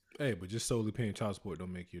 please. Hey, but just solely paying child support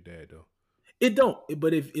don't make you dad, though. It don't.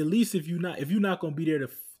 But if you're not gonna be there to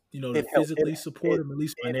physically support him, at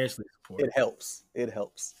least financially support him. It helps. It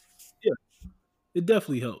helps. Yeah, it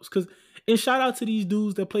definitely helps. And shout out to these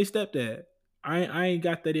dudes that play stepdad. I ain't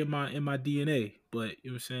got that in my DNA, but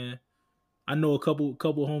you know what I'm saying. I know a couple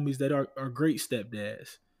homies that are great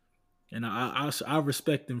stepdads, and I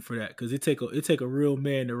respect them for that, because it take a real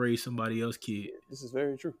man to raise somebody else's kid. This is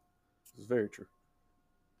very true.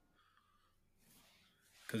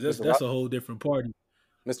 Because that's a whole different party.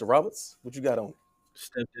 Mr. Roberts, what you got on?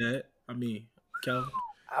 Stepdad. I mean, Calvin.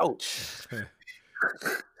 Ouch.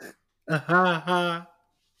 Nah,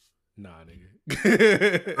 nigga.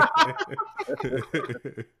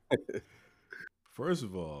 First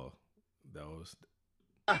of all, that was.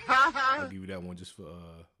 I'll give you that one just for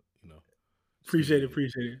Appreciate it.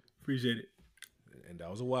 And that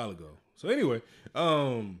was a while ago. So anyway,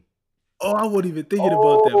 Oh, I wasn't even thinking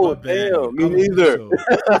about that. My bad. Damn, me neither.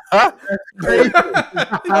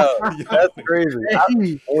 That's crazy. I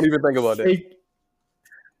won't even think about that.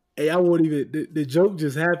 Hey, I won't even. The joke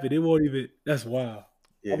just happened. It won't even. That's wild.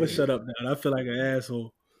 Yeah, I'm gonna shut up now. I feel like an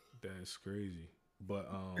asshole. That's crazy. But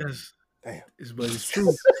damn, it's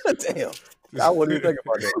true. Damn, I wouldn't even think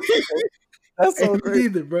about that. That's so crazy,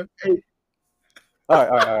 either, bro. Hey. All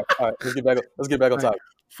right. Let's get back on topic.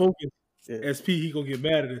 Focus. Yeah. SP, he gonna get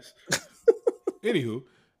mad at us. Anywho,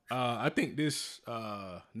 I think this,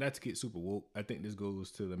 not to get super woke, I think this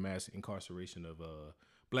goes to the mass incarceration of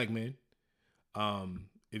black men.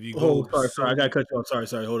 If you go, sorry, I gotta cut you off.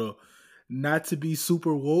 Sorry, hold on. Not to be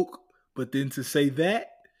super woke, but then to say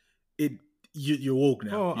that you're woke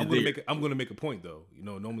now. I'm gonna make a point though.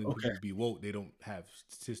 Normally when people be woke, they don't have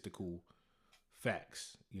statistical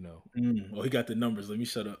facts. He got the numbers. Let me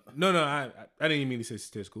shut up. No, I didn't even mean to say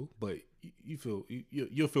statistical, but you'll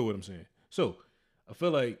feel what I'm saying. So I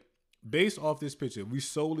feel like based off this picture, we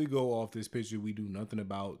solely go off this picture. We do nothing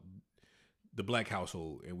about the black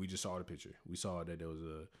household, and we just saw the picture. We saw that there was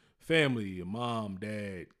a family, a mom,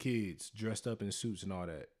 dad, kids dressed up in suits and all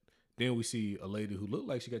that. Then we see a lady who looked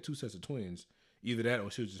like she got 2 sets of twins. Either that or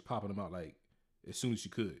she was just popping them out like as soon as she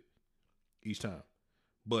could each time.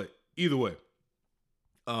 But either way,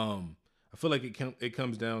 I feel like it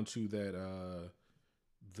comes down to that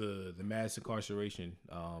the mass incarceration,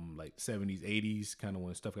 like 70s, 80s, kind of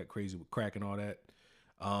when stuff got crazy with crack and all that.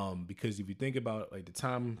 Because if you think about like the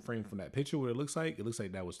time frame from that picture, what it looks like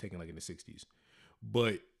that was taken like in the 60s.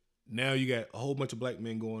 But now you got a whole bunch of black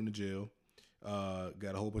men going to jail.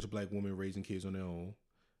 Got a whole bunch of black women raising kids on their own.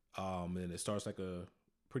 And it starts like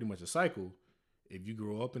pretty much a cycle. If you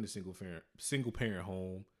grow up in a single parent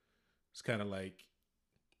home, it's kind of like,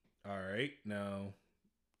 all right, now,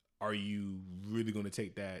 are you really going to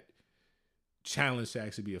take that challenge to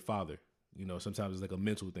actually be a father? You know, sometimes it's like a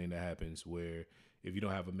mental thing that happens where if you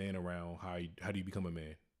don't have a man around, how do you become a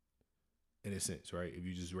man? In a sense, right? If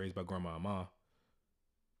you're just raised by grandma and mom.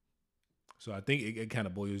 So I think it kind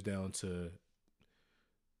of boils down to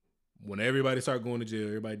when everybody start going to jail,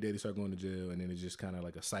 everybody daddy start going to jail, and then it's just kind of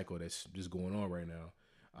like a cycle that's just going on right now.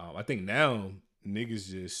 I think now niggas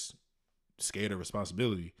just scared of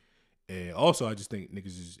responsibility. And also I just think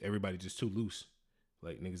everybody just too loose.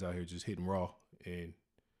 Like niggas out here just hitting raw and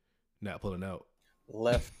not pulling out.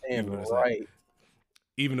 Left and right.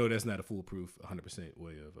 Even though that's not a foolproof 100%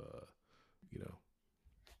 way of, you know.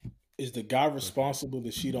 Is the guy responsible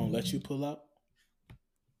that she don't let you pull out?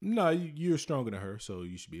 No, you're stronger than her, so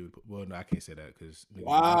you should be able to. Well, no, I can't say that because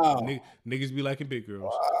niggas be liking big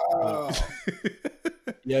girls. Wow.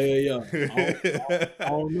 Yeah. I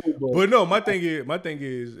don't know, but no, my thing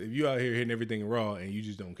is, if you out here hitting everything raw and you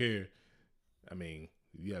just don't care, I mean,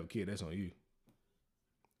 if you have a kid, that's on you.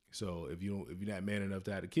 So if you're not man enough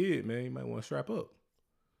to have a kid, man, you might want to strap up.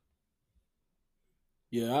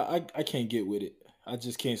 Yeah, I can't get with it. I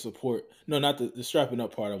just can't support. No, not the strapping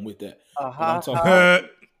up part. I'm with that. I'm talking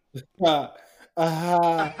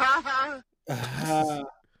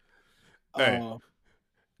Hey,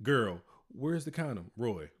 girl, where's the condom,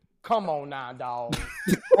 Roy? Come on now, dog.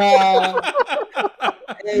 I'm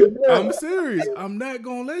serious. I'm not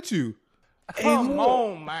gonna let you. Come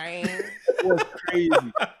on, man. It was crazy.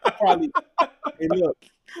 Probably. Hey, look.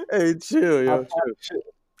 Hey, chill, yo.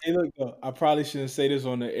 Hey, look, though. I probably shouldn't say this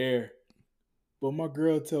on the air, but my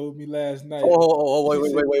girl told me last night. Oh, wait.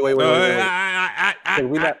 We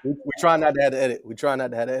try not to have to edit. We try not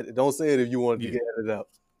to have to edit. Don't say it if you want to get edited out.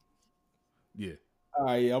 Yeah. All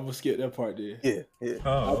right, I'm gonna skip that part there. Yeah.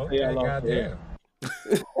 Oh, okay. Goddamn.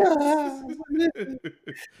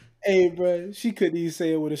 Hey, bro, she couldn't even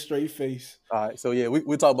say it with a straight face. All right, so yeah,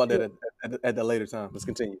 we'll talk about that at the later time. Let's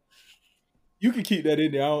continue. You can keep that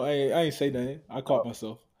in there. I ain't say nothing. I caught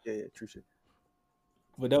myself. Yeah, true shit.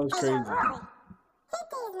 But that was crazy.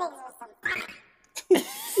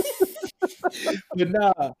 But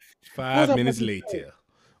nah. 5 minutes later.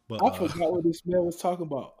 But I forgot what this man was talking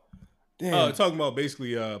about. Damn. Oh, talking about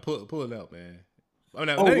basically pulling out, man. Oh,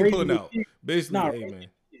 not even pulling out. Basically, hey, man.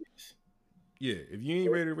 Yeah, if you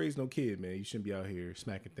ain't ready to raise no kid, man, you shouldn't be out here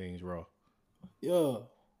smacking things raw. Yeah.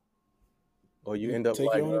 Or you end up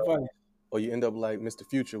take your own advice. Or you end up like Mr.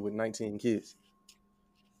 Future with 19 kids.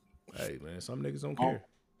 Hey, man, some niggas don't care.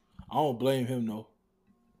 I don't blame him, though.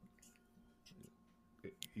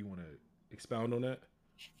 You want to expound on that?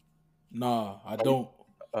 Nah, I don't.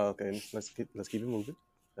 Okay, let's keep it moving.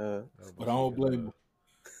 But I don't blame him.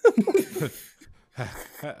 I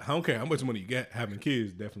don't care how much money you got. Having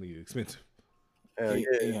kids definitely expensive.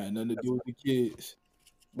 It had nothing to do with the kids.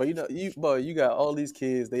 But you got all these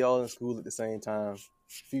kids. They all in school at the same time.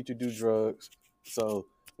 Future do drugs. So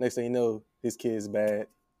next thing you know, his kid's bad.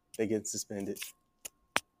 They get suspended.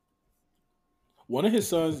 One of his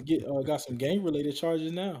sons got some gang-related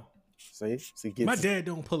charges now. See, my dad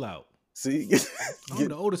don't pull out. See, I'm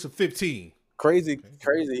the oldest of 15. Crazy.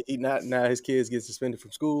 He now his kids get suspended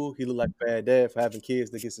from school. He look like a bad dad for having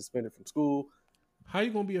kids that get suspended from school. How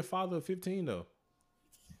you gonna be a father of 15 though?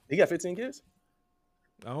 He got 15 kids?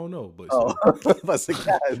 I don't know, but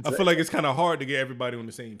I feel like it's kind of hard to get everybody on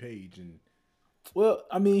the same page. And well,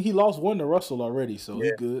 I mean, he lost one to Russell already, so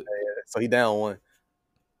he good. Yeah. So he down one.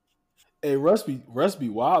 Hey, Russ be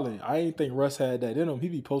wilding. I ain't think Russ had that in him. He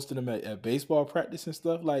be posting them at baseball practice and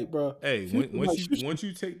stuff. Like, bro. Hey, once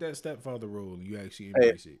you take that stepfather role, you actually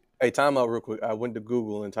embrace it. Hey, time out real quick. I went to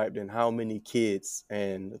Google and typed in how many kids,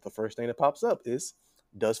 and the first thing that pops up is,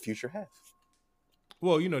 does Future have?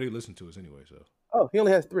 Well, they listen to us anyway, so. Oh, he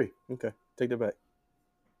only has 3. Okay, take that back.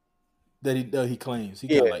 That he claims he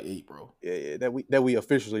got like 8, bro. Yeah, that we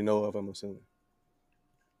officially know of. I'm assuming.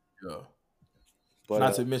 Yeah. But,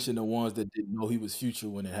 not to mention the ones that didn't know he was Future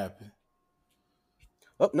when it happened.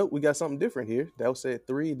 Oh, no, we got something different here. That said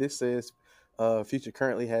 3. This says Future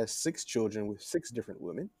currently has 6 children with 6 different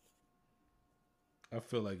women. I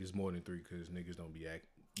feel like it's more than 3 because niggas don't be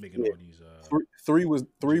making all these. 3 was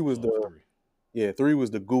the. Yeah, 3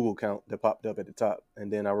 was the Google count that popped up at the top,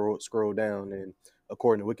 and then I scroll down, and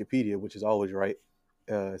according to Wikipedia, which is always right,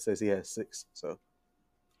 it says he has 6. So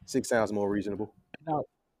 6 sounds more reasonable. Now,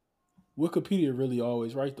 Wikipedia really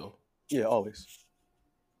always right though. Yeah, always.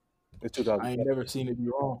 It's 2000. I ain't never seen it be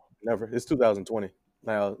wrong. Never. It's 2020.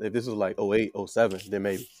 Now, if this was like 08, 07, then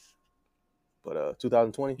maybe. But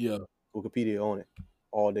 2020, Yeah, Wikipedia on it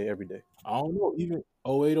all day, every day. I don't know. Even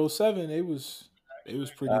 08, 07, it was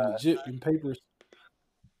pretty legit in papers.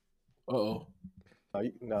 Uh-oh.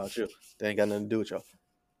 No, chill. They ain't got nothing to do with y'all.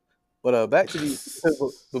 But back to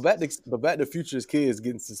the but back to Future's kids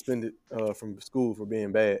getting suspended from school for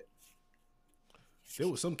being bad. There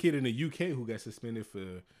was some kid in the UK who got suspended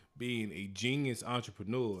for being a genius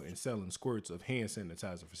entrepreneur and selling squirts of hand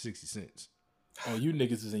sanitizer for 60 cents. Oh, you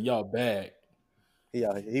niggas is in y'all bag.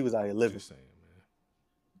 He was out here living. Just saying,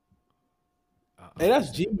 man. Hey,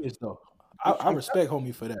 that's genius though. I respect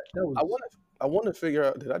homie for that. That was, I want to figure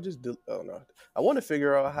out. Did I just? Oh no. I want to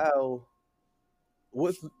figure out how.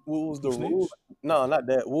 What was the rule? No, not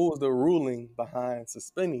that. What was the ruling behind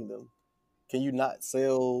suspending them? Can you not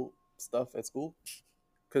sell stuff at school?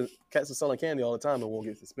 Because cats are selling candy all the time and won't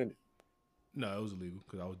get suspended. No, it was illegal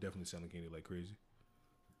because I was definitely selling candy like crazy.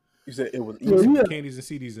 You said it was Yeah. Candies and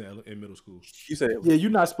CDs in middle school. You said yeah, you're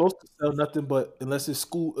not supposed to sell nothing, but unless it's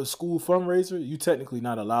a school fundraiser, you technically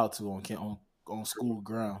not allowed to on school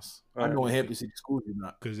grounds. I know in Hampton City schools you're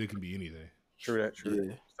not. Because it can be anything. True that.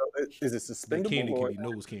 Yeah. So is it The suspendable? candy Or, can be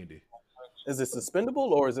nose candy. is it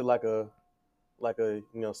suspendable or is it like a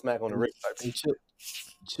smack on the wrist type? Hey,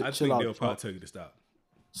 chill I think out. they'll probably tell you to stop.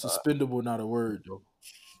 Suspendable, not a word though.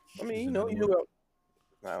 I mean, you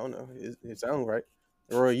I don't know. It sounds right.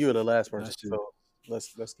 Roy, you're the last person, That's it. so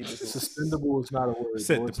let's keep it. Suspendable is not a word.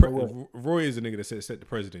 Set bro. the It's no way. Roy is a nigga that said set the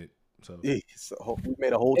president. So Yeah, so we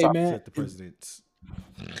made a whole Hey, topic. man. set the president's.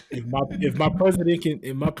 If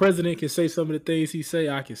my president can say some of the things he say,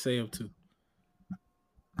 I can say them too.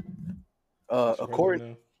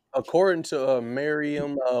 According to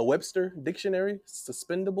Merriam-Webster dictionary,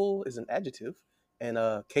 suspendable is an adjective and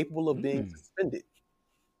capable of being suspended.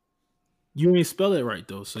 You ain't spell it right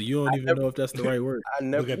though, so you don't even know if that's the right word. I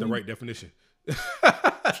never Look at the right definition.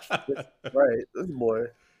 Right, this boy.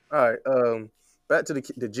 All right, back to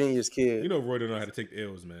the genius kid. You know Roy don't know how to take the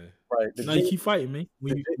L's, man. Right, No, you keep fighting, man.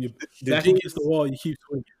 When you're the back genius- against the wall, you keep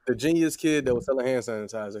swinging. the genius kid that was selling hand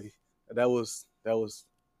sanitizer. That was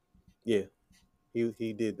yeah.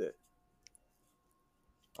 He did that.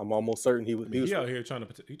 I'm almost certain he was. He out here trying to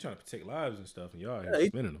protect lives and stuff, and y'all out here Yeah,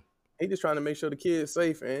 suspending them. He just trying to make sure the kid's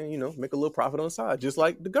safe and make a little profit on the side, just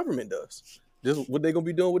like the government does. Just what they gonna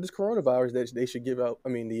be doing with this coronavirus that they should give out. I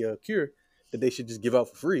mean, the cure that they should just give out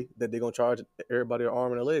for free that they're gonna charge everybody an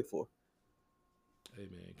arm and a leg for. Hey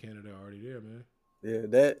man, Canada already there, man. Yeah,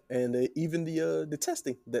 that and even the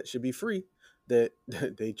testing that should be free that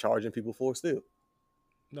they charging people for still.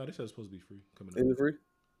 No, this is supposed to be free coming Is up. it free?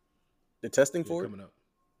 The testing Yeah, for it? coming up.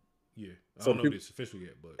 Yeah, I So don't know if it's official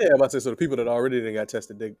yet, but Yeah, I'm about to say, so the people that already didn't got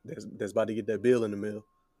tested, that's about to get that bill in the mail.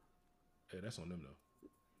 hey, that's on them though.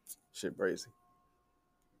 Shit, crazy.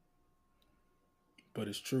 But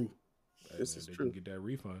it's true. Hey, This man, is they true. can get that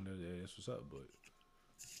refund. That's what's up. But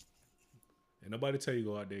and nobody tell you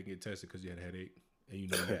go out there and get tested because you had a headache and you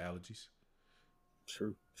know you had allergies.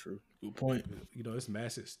 True. Good point. You know, it's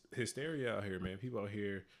mass hysteria out here, man. People out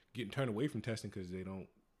here getting turned away from testing because they don't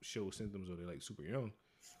show symptoms or they're like super young.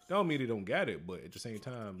 That don't mean they don't get it, but at the same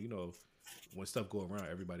time, when stuff go around,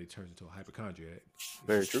 everybody turns into a hypochondriac.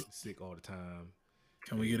 Very true. Sick all the time.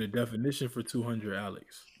 Can we get a definition for 200,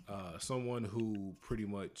 Alex? Someone who pretty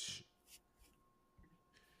much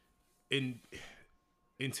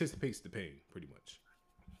anticipates the pain, pretty much.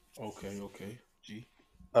 Okay. G.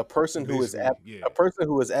 A person who is Basically, yeah. a person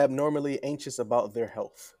who is abnormally anxious about their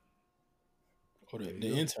health. Oh, the you go.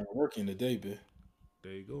 intern working today, man.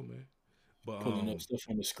 There you go, man. But Pulling up stuff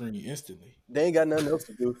on the screen instantly. They ain't got nothing else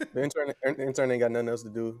to do. The intern ain't got nothing else to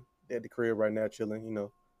do. They at the crib right now, chilling.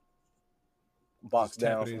 Boxed just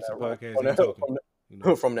down tapping from into that, podcast from and that,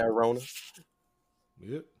 talking, from that Rona.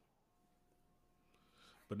 Yep.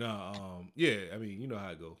 But now, yeah, I mean, you know how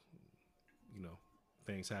it go.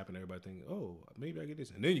 Things happen. Everybody think, oh, maybe I get this,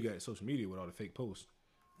 and then you got social media with all the fake posts.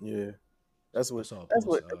 Yeah, that's what. Saw a That's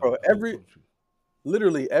post, what, bro.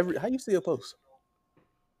 Literally every. How you see a post?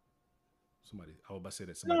 Somebody, I was about to say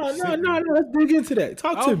that somebody. No. sent me. Let's dig into that.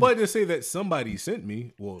 Talk I to was me. about to say that somebody sent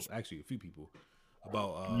me. Well, actually, a few people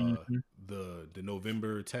about the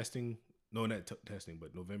November testing. No, not testing,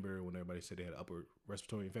 but November when everybody said they had upper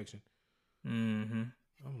respiratory infection. Mm-hmm.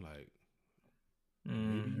 I'm like,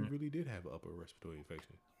 maybe you really did have an upper respiratory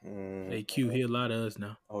infection. Hey, Q, he a lot of us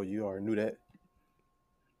now. Oh, you already knew that.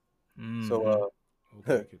 So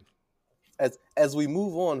Okay, as we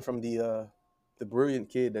move on from the brilliant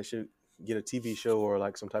kid that should get a TV show or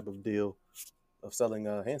like some type of deal of selling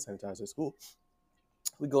hand sanitizer at school,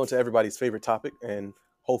 we go into everybody's favorite topic and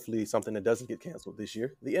hopefully something that doesn't get canceled this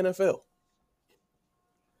year: the NFL.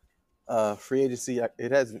 Free agency,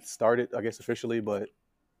 it hasn't started, I guess, officially, but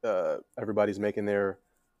everybody's making their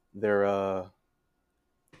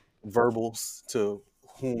verbals to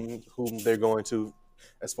whom they're going to,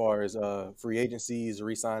 as far as free agencies,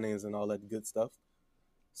 re-signings, and all that good stuff.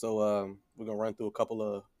 So we're gonna run through a couple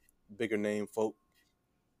of bigger name folk.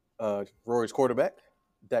 Rory's quarterback,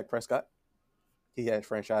 Dak Prescott. He had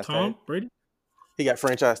franchise Tom tag. Brady. He got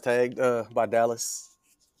franchise tagged by Dallas.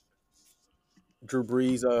 Drew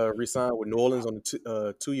Brees re-signed with New Orleans on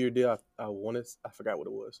the 2-year deal. I forgot what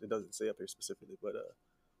it was. It doesn't say up here specifically, but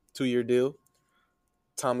 2-year deal.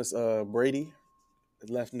 Thomas Brady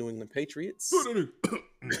left New England Patriots.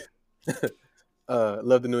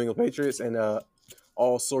 Love the New England Patriots, and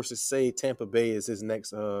all sources say Tampa Bay is his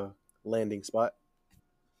next landing spot.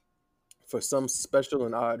 For some special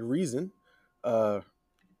and odd reason,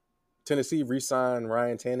 Tennessee re-signed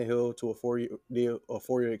Ryan Tannehill to a 4-year deal, a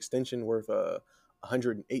 4-year extension worth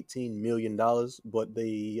 $118 million, but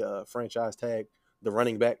they franchise tagged the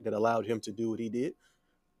running back that allowed him to do what he did,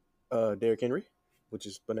 Derrick Henry, which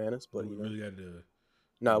is bananas. But we really got to.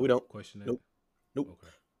 No, we don't question that. Nope. Okay.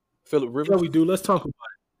 Philip Rivers. Yeah, we do. Let's talk about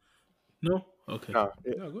it. No, okay. No,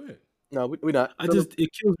 go ahead. No, we not.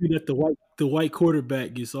 It kills me that the white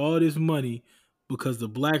quarterback gets all this money because the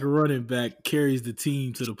black running back carries the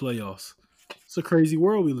team to the playoffs. It's a crazy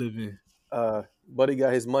world we live in. Buddy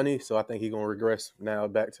got his money, so I think he's gonna regress now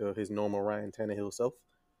back to his normal Ryan Tannehill self.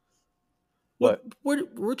 What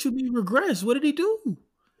you mean regress? What did he do?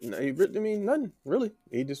 No, nothing really.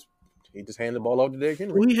 He just handed the ball off to Derrick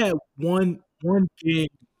Henry. Well, he had one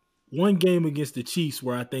game against the Chiefs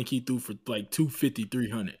where I think he threw for like 250,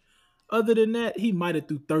 300. Other than that, he might have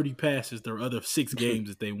threw 30 passes the other 6 games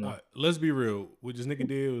that they won. Let's be real. What this nigga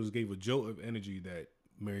did was gave a jolt of energy that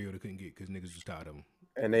Mariota couldn't get because niggas was tired of him.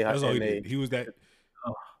 And that's all he did. He was that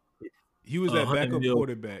backup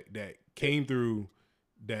quarterback that came through,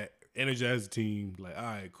 that energized the team. Like, all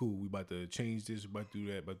right, cool. We about to change this. We about to do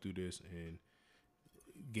that. About to do this, and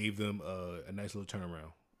gave them a nice little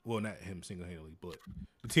turnaround. Well, not him single-handedly, but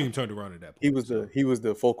the team turned around at that point. He was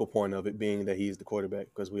the focal point of it, being that he's the quarterback,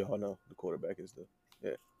 because we all know the quarterback is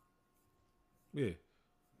yeah.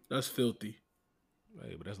 That's filthy.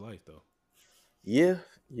 Hey, but that's life, though. Yeah,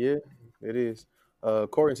 it is.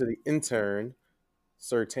 According to the intern,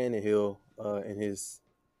 Sir Tannehill, in his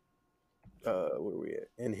where we at?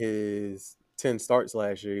 In his 10 starts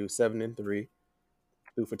last year, he was 7-3,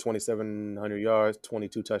 threw for 2,700 yards,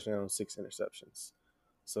 22 touchdowns, 6 interceptions.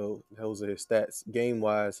 So those are his stats. Game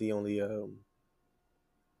wise, he only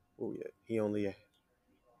He only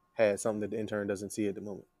had something that the intern doesn't see at the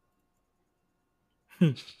moment.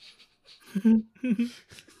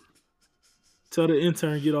 Tell the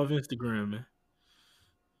intern get off Instagram, man.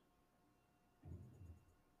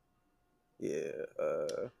 Yeah,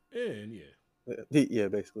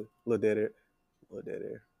 basically. A little dead air.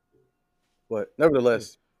 But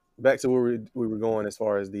nevertheless, back to where we were going as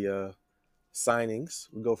far as the signings.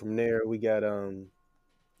 We go from there. We got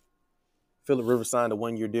Philip Rivers signed a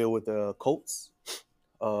 1-year deal with the Colts.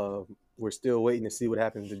 We're still waiting to see what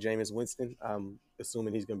happens to Jameis Winston. I'm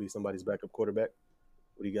assuming he's going to be somebody's backup quarterback.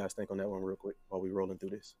 What do you guys think on that one real quick while we're rolling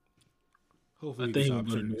through this? Hopefully he gets an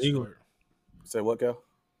opportunity to start. Say what, Cal?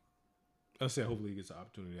 I said hopefully he gets an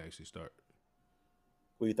opportunity to actually start.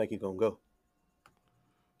 Where do you think he's going to go?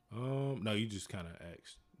 No, you just kind of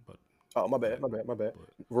asked. But oh, my bad.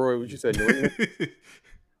 Roy, what you said? New England?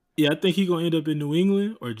 Yeah, I think he's going to end up in New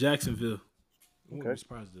England or Jacksonville. I wouldn't be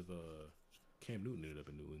surprised if Cam Newton ended up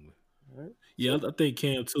in New England. All right. Yeah, I think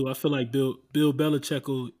Cam too. I feel like Bill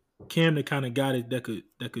Belichick Cam the kind of guy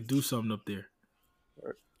that could do something up there.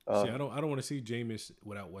 See, I don't want to see Jameis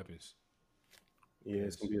without weapons. Yeah,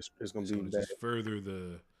 it's gonna be just further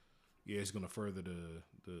the it's gonna further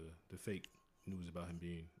the fake news about him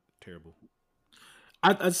being terrible.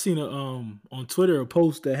 I've seen on Twitter a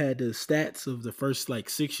post that had the stats of the first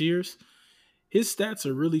 6 years. His stats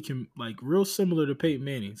are really real similar to Peyton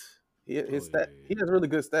Manning's. He has really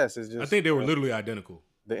good stats. It's just I think they were literally identical.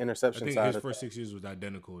 The interception I think side his first 6 years was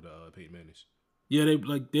identical to Peyton Manning's. Yeah, they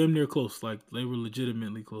damn near close. They were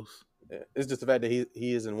legitimately close. Yeah. It's just the fact that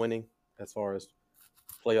he isn't winning as far as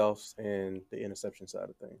playoffs and the interception side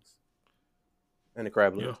of things, and the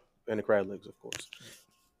crab legs, of course.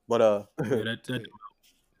 But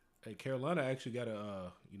hey, Carolina actually got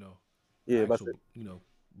a actual,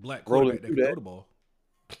 black quarterback that can throw the ball.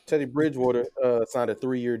 Teddy Bridgewater signed a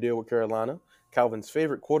 3-year deal with Carolina. Calvin's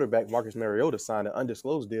favorite quarterback, Marcus Mariota, signed an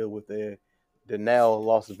undisclosed deal with the now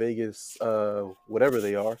Las Vegas, whatever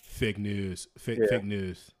they are. Fake news. Fake Yeah. fake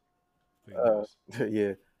news. Fake Uh, news.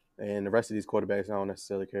 yeah, and the rest of these quarterbacks I don't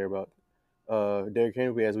necessarily care about. Derrick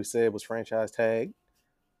Henry, as we said, was franchise tagged.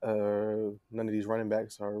 None of these running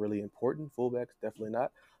backs are really important. Fullbacks, definitely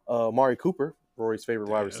not. Amari Cooper, Rory's favorite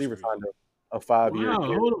wide That's receiver, crazy. signed a 5-year Wow,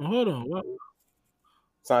 deal. hold on. Wow.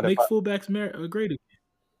 Signed Make fullbacks great again.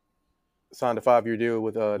 signed a 5-year deal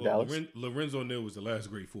with Well, Dallas. Lorenzo Neal was the last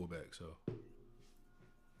great fullback, so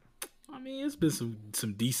I mean, it's been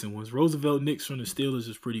some decent ones. Roosevelt Nix from the Steelers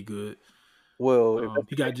is pretty good. Well, if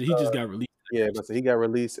that's the He just got released. yeah, but so he got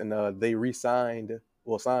released, and they signed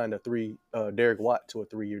Derek Watt to a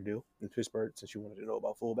 3-year deal in Pittsburgh. Since you wanted to know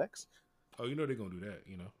about fullbacks, oh, you know they're gonna do that.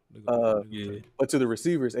 You know, they're gonna Yeah. but to the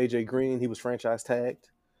receivers, AJ Green, he was franchise tagged.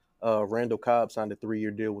 Randall Cobb signed a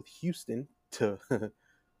 3-year deal with Houston to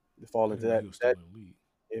fall into that. He was still in the league.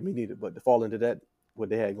 Yeah, me neither. But to fall into that, what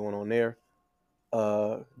they had going on there.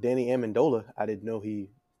 Danny Amendola, I didn't know he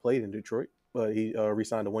played in Detroit, but he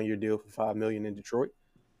re-signed a 1-year deal for $5 million in Detroit.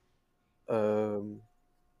 Moving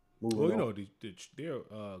Well, you on. know,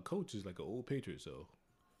 their coach is like an old Patriot, so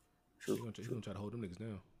True, he's gonna try to hold them niggas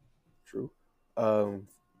down. True.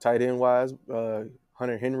 Tight end wise,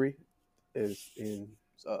 Hunter Henry is in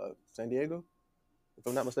San Diego, if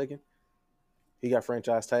I'm not mistaken. He got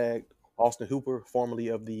franchise tagged. Austin Hooper, formerly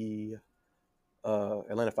of the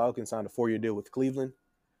Atlanta Falcons, signed a 4-year deal with Cleveland.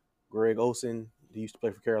 Greg Olsen, he used to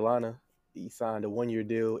play for Carolina. He signed a 1-year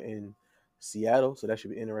deal in Seattle, so that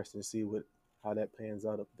should be interesting to see how that pans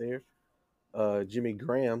out up there. Jimmy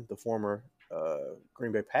Graham, the former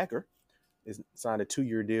Green Bay Packer, signed a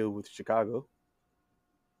 2-year deal with Chicago.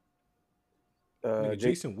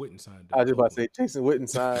 Jason Witten signed. I was just about to say Jason Witten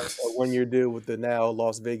signed a 1-year deal with the now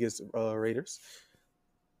Las Vegas Raiders.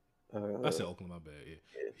 I said Oakland, my bad. Yeah,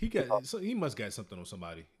 he must got something on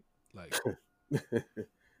somebody, like,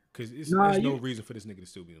 because there's no reason for this nigga to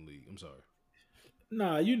still be in the league. I'm sorry.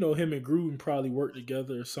 Nah, you know him and Gruden probably work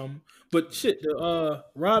together or something. But shit,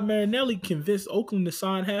 Rod Marinelli convinced Oakland to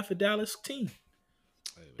sign half a Dallas team.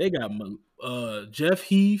 They got Jeff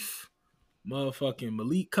Heath, motherfucking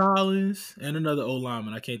Malik Collins, and another O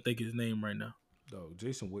lineman. I can't think of his name right now. No,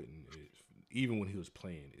 Jason Witten, even when he was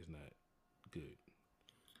playing, is not good.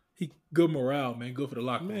 He good morale, man. Good for the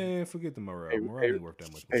locker room. Man, forget the morale. Morale ain't worth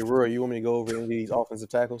that much. Hey, Roy, you want me to go over any of these offensive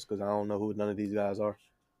tackles? Because I don't know who none of these guys are.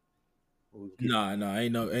 Nah,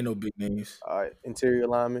 ain't no big names. All right, interior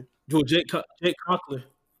lineman. Well, Jake Conklin,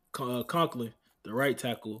 the right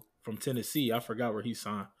tackle from Tennessee. I forgot where he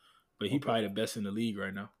signed, but he probably the best in the league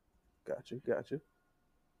right now. Got you.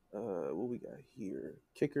 What we got here?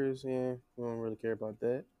 Kickers, yeah, we don't really care about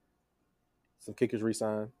that. Some kickers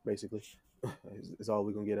re-signed, basically. is all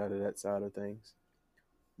we're going to get out of that side of things.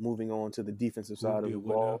 Moving on to the defensive side of the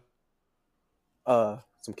ball.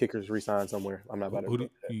 Some kickers re-signed somewhere. I'm not about to.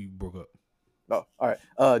 He broke up. Oh, all right.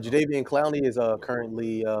 Jadeveon Clowney is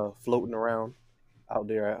currently floating around out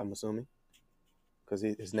there, I'm assuming. Because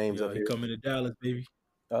his name's up here. Coming to Dallas, baby.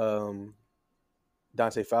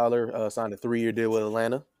 Dante Fowler signed a 3-year deal with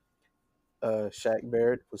Atlanta. Shaq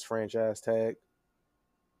Barrett was franchise tagged.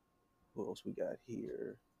 What else we got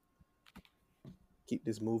here? Keep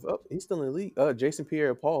this move up. He's still in the league. Jason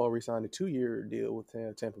Pierre-Paul re-signed a 2-year deal with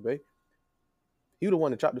Tampa Bay. He would have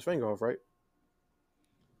wanted to chop his finger off, right?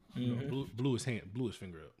 Mm-hmm. No, blew his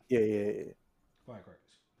finger up. Yeah.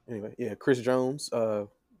 Firecrackers. Anyway, yeah, Chris Jones,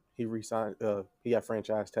 he re-signed. He got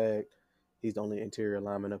franchise tagged. He's the only interior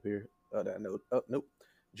lineman up here that I know. Nope.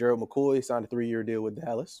 Gerald McCoy signed a 3-year deal with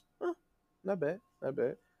Dallas. Not bad.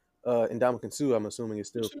 And Ndamukong Suh, I'm assuming, is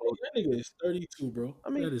still. That nigga is 32, bro. I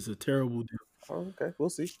mean, that is a terrible deal. Oh, okay, we'll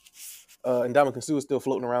see. And Ndamukong Suh is still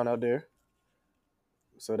floating around out there,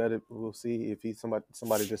 so we'll see if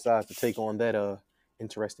somebody decides to take on that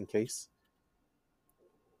interesting case.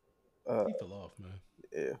 He fell off, man.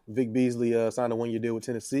 Yeah, Vic Beasley signed a 1-year deal with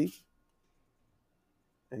Tennessee.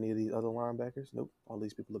 Any of these other linebackers? Nope. All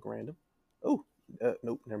these people look random. Oh,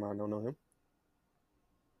 nope. Never mind. Don't know him.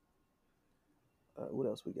 What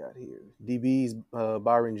else we got here? DBs,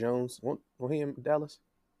 Byron Jones. Want he in Dallas?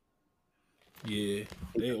 Yeah,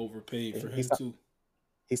 they overpaid for him too.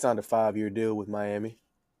 He signed a 5-year deal with Miami.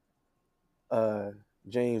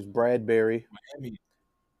 James Bradbury. Miami.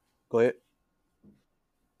 Go ahead. I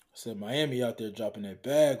said Miami out there dropping that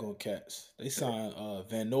bag on cats. They signed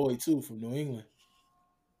Van Noy too from New England.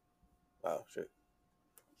 Oh shit.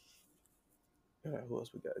 Who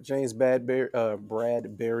else we got? James Bradbury,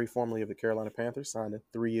 formerly of the Carolina Panthers, signed a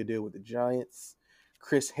 3-year deal with the Giants.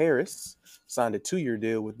 Chris Harris signed a 2-year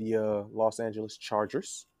deal with the Los Angeles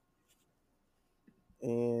Chargers.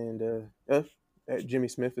 And Jimmy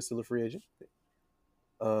Smith is still a free agent.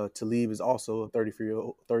 Talib is also a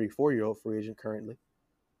 34-year-old free agent currently.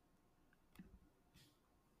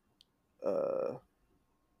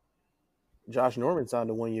 Josh Norman signed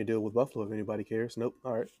a 1-year deal with Buffalo, if anybody cares. Nope.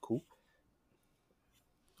 All right, cool.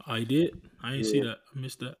 I did. I didn't see that. I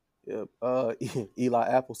missed that. Yep. Eli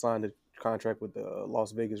Apple signed a contract with the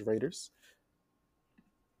Las Vegas Raiders.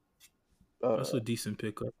 That's a decent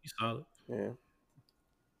pickup. He's solid. Yeah.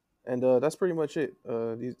 And that's pretty much it.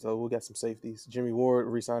 So we got some safeties. Jimmy Ward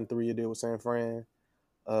re-signed a 3-year deal with San Fran.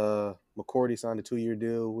 McCourty signed a 2-year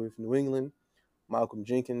deal with New England. Malcolm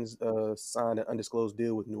Jenkins signed an undisclosed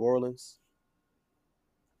deal with New Orleans.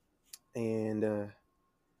 And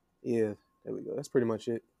yeah, there we go. That's pretty much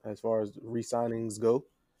it as far as re-signings go.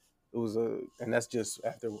 It was and that's just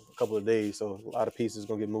after a couple of days, so a lot of pieces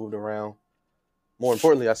gonna get moved around. More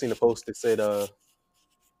importantly, I seen a post that said the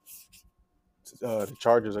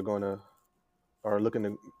Chargers are looking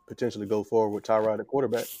to potentially go forward with Tyrod at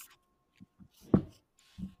quarterback.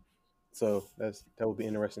 So that would be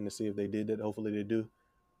interesting to see if they did that. Hopefully they do.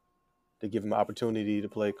 To give him an opportunity to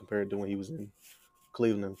play compared to when he was in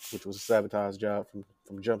Cleveland, which was a sabotage job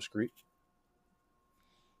from Jump Street.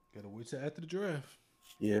 Gotta wait till after the draft.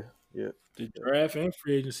 Yeah. The draft and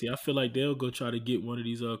free agency. I feel like they'll go try to get one of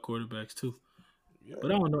these quarterbacks too. Yeah.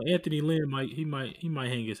 But I don't know. Anthony Lynn might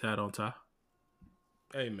hang his hat on top.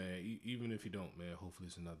 Hey man, even if you don't, man, hopefully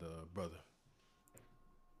it's another brother.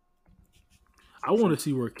 I want to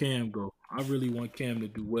see where Cam go. I really want Cam to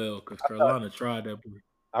do well because Carolina tried that boy.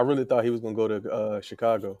 I really thought he was gonna go to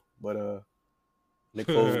Chicago, but Nick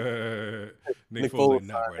Foles. Nick Foles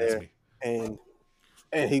not right as me.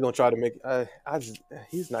 And he gonna try to make.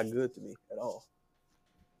 He's not good to me at all.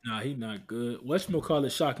 Nah, he not good.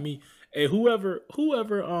 Whatchamacallit shocked me. Hey, whoever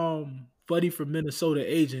Buddy from Minnesota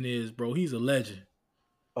agent is, bro, he's a legend.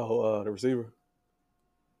 Oh, the receiver.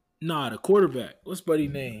 Nah, the quarterback. What's Buddy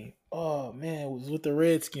name? Oh man, it was with the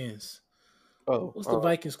Redskins. Oh, what's the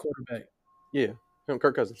Vikings quarterback? Yeah, him,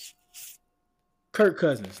 Kirk Cousins. Kirk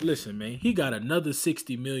Cousins. Listen, man, he got another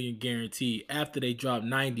 $60 million guaranteed after they dropped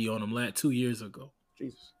 90 on him 2 years ago.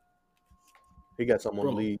 Jesus, he got something on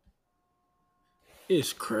the league.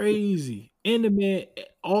 It's crazy. And the man,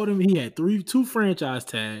 he had 2 franchise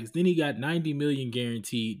tags. Then he got $90 million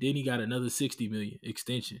guaranteed. Then he got another $60 million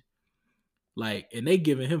extension. And they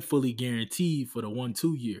giving him fully guaranteed for the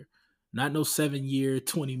 1-2 year, not no 7-year,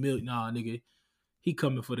 $20 million. Nah, nigga, he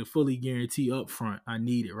coming for the fully guarantee up front. I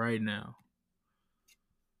need it right now.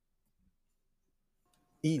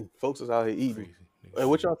 Eating, folks is out here eating. Hey,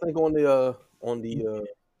 what y'all think on the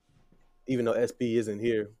even though SP isn't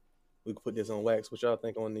here, we could put this on wax. What y'all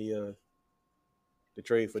think on the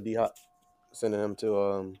trade for D-Hop, sending him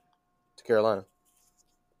to Carolina?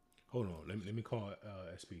 Hold on, let me call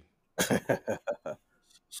SP.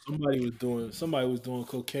 Somebody was doing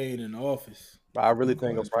cocaine in the office. But I really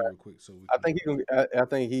think I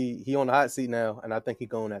think he on the hot seat now, and I think he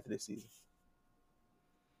going after this season.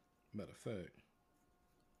 Matter of fact,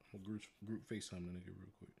 I'm gonna group FaceTime the nigga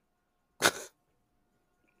real quick.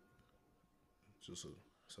 Just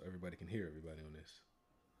so everybody can hear everybody on this.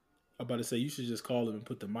 I'm about to say you should just call him and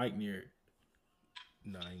put the mic near it.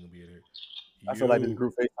 Nah, I ain't gonna be there. I feel like this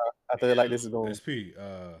group FaceTime. I feel like this is going. SP,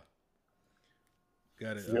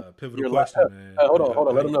 got a pivotal question, man. Hold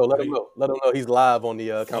on. Let him know. He's live on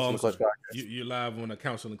the Council and Clutch podcast. You're live on the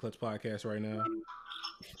Council and Clutch podcast right now.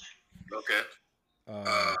 Okay.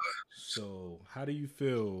 So how do you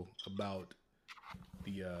feel about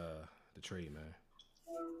the trade, man?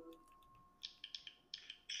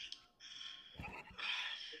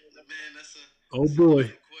 Man, that's a boy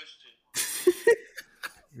question.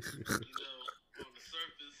 On the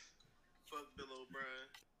surface, fuck Bill O'Brien.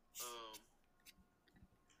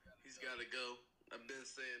 He's got to go. I've been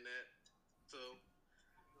saying that. So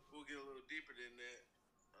we'll get a little deeper than that.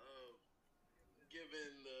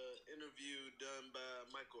 Given the interview done by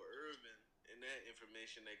Michael Irvin and that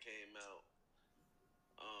information that came out,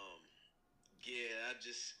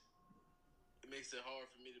 it makes it hard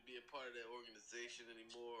for me to be a part of that organization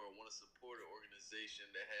anymore, or want to support an organization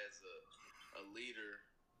that has a leader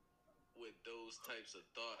with those types of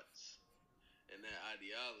thoughts and that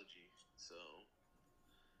ideology. So,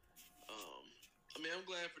 I'm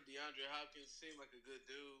glad for DeAndre Hopkins. Seemed like a good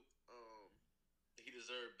dude. He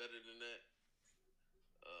deserved better than that.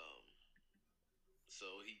 So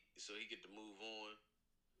he get to move on,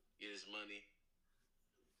 get his money.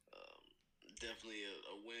 Definitely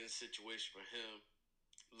a win situation for him,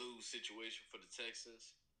 lose situation for the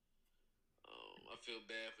Texans. I feel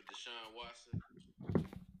bad for Deshaun Watson.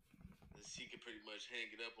 He could pretty much hang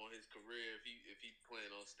it up on his career if he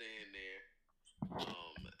plan on staying there.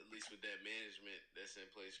 At least with that management that's in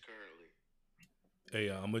place currently. Hey,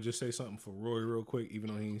 I'm gonna just say something for Roy real quick, even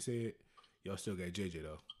though he ain't say it. Y'all still got JJ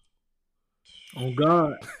though. On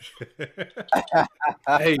God.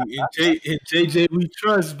 Hey, in JJ we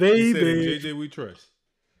trust, He said, baby. "In JJ we trust."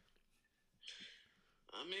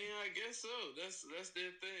 I mean, I guess so. That's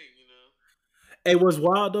their thing, you know. Hey, what's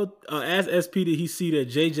wild though? As SP did he see that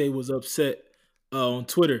JJ was upset on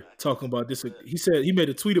Twitter talking about this? He said he made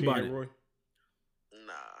a tweet Can you about hear it. Roy?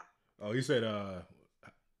 Nah. Oh, he said,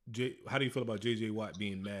 how do you feel about JJ Watt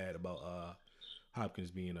being mad about Hopkins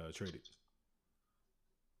being traded?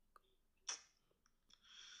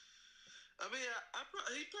 I mean,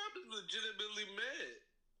 he probably legitimately mad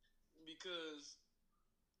because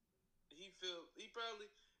he probably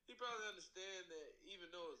understand that even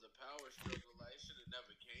though it was a power struggle, like it should have never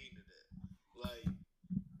came to that. Like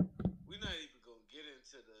we're not even gonna get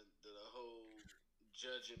into the whole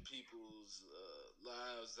judging people's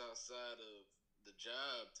lives outside of the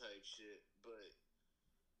job type shit, but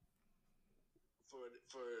for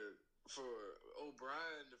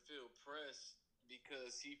O'Brien to feel pressed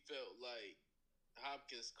because he felt like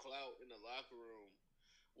Hopkins' clout in the locker room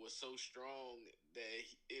was so strong that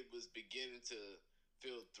it was beginning to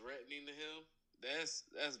feel threatening to him. That's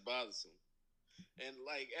bothersome. And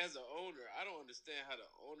like as an owner, I don't understand how the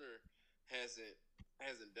owner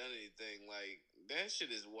hasn't done anything. Like that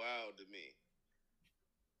shit is wild to me.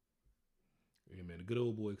 Yeah, man, the good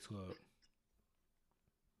old boys club.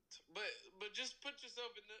 But just put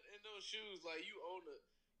yourself in those shoes. Like you own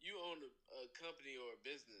a company or a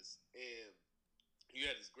business, and you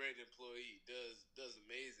had this great employee does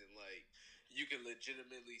amazing. Like you can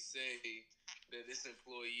legitimately say that this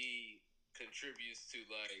employee contributes to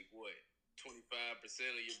like what 25%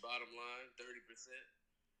 of your bottom line, 30%,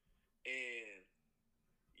 and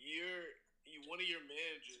one of your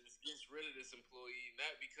managers gets rid of this employee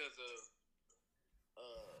not because of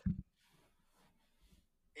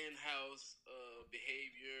in-house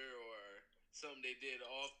behavior or something they did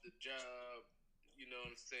off the job, you know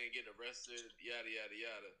what I'm saying, get arrested, yada yada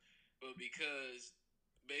yada, but because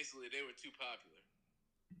basically they were too popular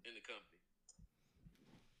in the company.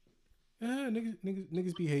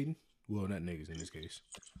 Niggas be hating. Well, not niggas in this case.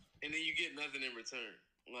 And then you get nothing in return.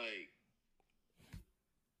 Like,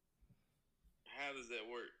 how does that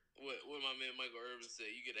work? What my man Michael Irvin said,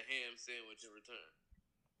 you get a ham sandwich in return.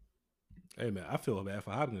 Hey man, I feel bad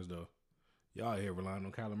for Hopkins though. Y'all here relying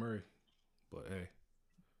on Kyler Murray, but hey.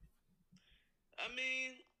 I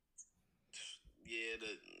mean, yeah,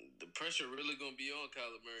 the pressure really gonna be on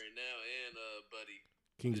Kyler Murray now and Buddy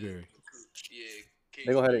Kingsbury. Yeah, Kingsbury.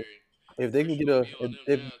 They gonna have it. If they can get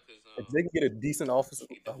if they can get a decent offensive,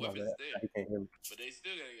 the weapons there. I can't hear me. But they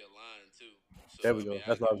still gotta get a line too. So, There we go.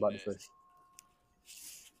 That's what I was about to say.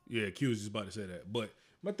 Yeah, Q was just about to say that. But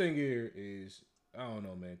my thing here is, I don't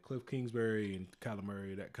know, man. Cliff Kingsbury and Kyler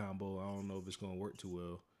Murray, that combo, I don't know if it's gonna work too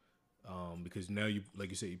well. Because now you, like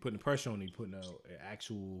you said, you're putting pressure on him, you're putting out an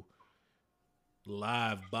actual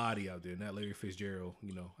live body out there, not Larry Fitzgerald,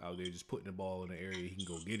 you know, out there just putting the ball in the area he can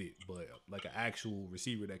go get it, but like an actual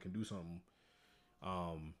receiver that can do something.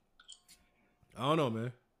 I don't know,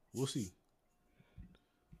 man. We'll see.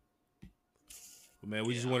 But man,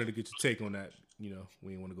 we just wanted to get your take on that. You know, we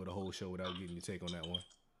didn't want to go the whole show without getting your take on that one.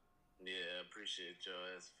 Yeah, I appreciate y'all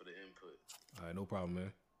asking for the input. All right, no problem,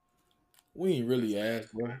 man. We ain't really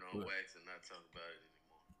asked, bro. Put it on wax and not talk about it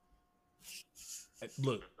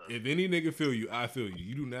anymore. Look, if any nigga feel you, I feel you.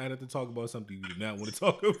 You do not have to talk about something you do not want to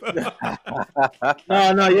talk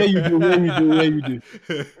about. No, yeah, you do. Yeah, you do.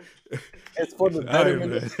 It's for the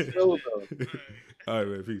betterment of the show, though. All right,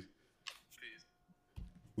 man. Peace.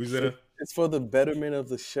 We said it's for the betterment of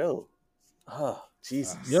the show. Oh,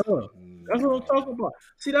 Jesus. Yeah, that's what I'm talking about.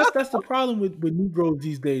 See, that's the problem with Negroes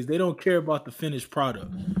these days. They don't care about the finished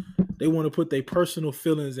product. They want to put their personal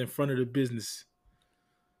feelings in front of the business.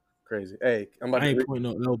 Crazy. Hey, I ain't pointing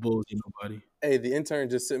no elbows at nobody. Hey, the intern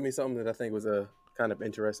just sent me something that I think was kind of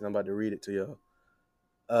interesting. I'm about to read it to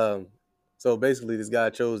y'all. So basically, this guy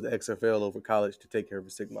chose the XFL over college to take care of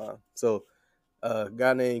his sick mom. So a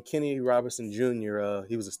guy named Kenny Robinson Jr.,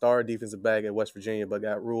 he was a star defensive back at West Virginia, but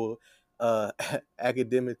got ruled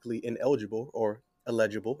academically ineligible or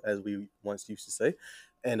illegible, as we once used to say,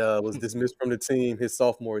 and was dismissed from the team his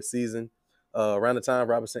sophomore season. Around the time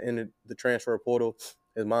Robinson entered the transfer portal,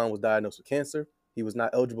 his mom was diagnosed with cancer. He was not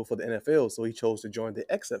eligible for the NFL, so he chose to join the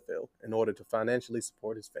XFL in order to financially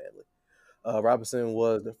support his family. Robinson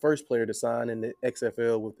was the first player to sign in the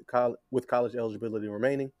XFL with college eligibility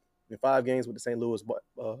remaining. In 5 games with the St. Louis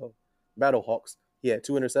Battlehawks, he had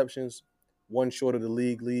 2 interceptions, one short of the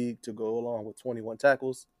league to go along with 21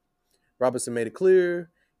 tackles. Robinson made it clear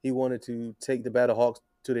he wanted to take the Battlehawks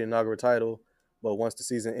to the inaugural title, but once the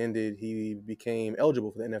season ended, he became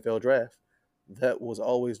eligible for the NFL draft. That was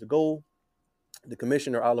always the goal. The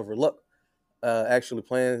commissioner, Oliver Luck, actually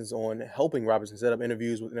plans on helping Robinson set up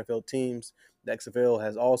interviews with NFL teams. The XFL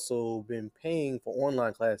has also been paying for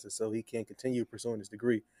online classes so he can continue pursuing his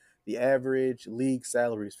degree. The average league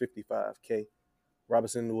salary is $55K.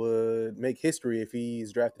 Robinson would make history if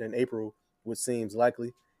he's drafted in April, which seems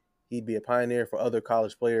likely. He'd be a pioneer for other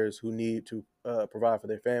college players who need to provide for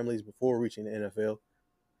their families before reaching the NFL.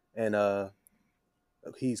 And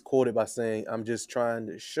he's quoted by saying, "I'm just trying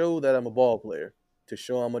to show that I'm a ball player, to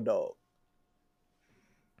show I'm a dog."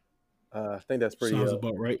 I think that's pretty. Sounds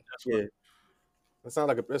about right. Yeah, that sounds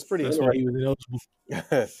like that's pretty. That's why he was ineligible.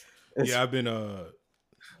 Yeah, I've been up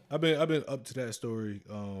to that story.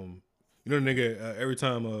 You know, the nigga, every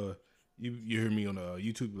time you hear me on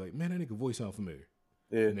YouTube, like, man, that nigga voice sound familiar.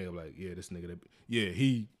 Yeah, and they're like, yeah, this nigga.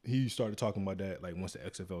 He started talking about that like once the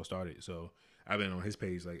XFL started. So I've been on his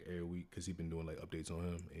page like every week because he's been doing like updates on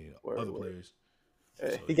him and other players.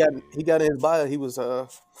 So, he got in his bio. He was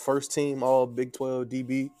first team All Big 12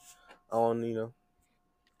 DB on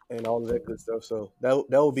and all of that good stuff. So that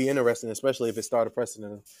would be interesting, especially if it started a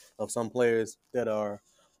precedent of some players that are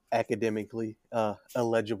academically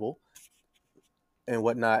illegible and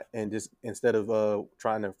whatnot, and just instead of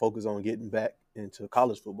trying to focus on getting back into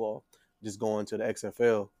college football, just going to the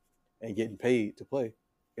XFL and getting paid to play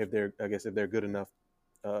if they're good enough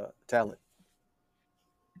talent.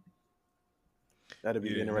 That'd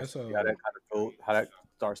be interesting. How that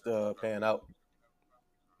starts to pan out.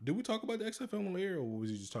 Did we talk about the XFL on the air, or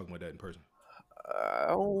was you just talking about that in person? I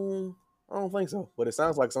don't think so, but it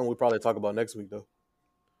sounds like something we probably talk about next week, though.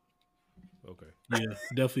 Okay. Yeah,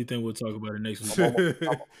 definitely think we'll talk about it next week.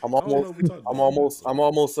 I'm almost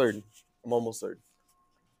certain. Well,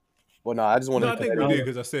 no, I just want to. I think we did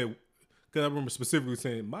because I remember specifically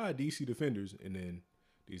saying my DC Defenders, and then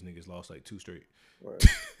these niggas lost like 2 straight. Right.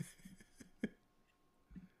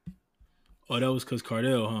 Oh, that was because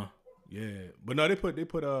Cardell, huh? Yeah, but no, they put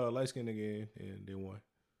light skinned nigga in and they won.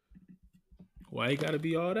 Why you gotta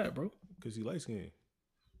be all that, bro? Because he light skinned.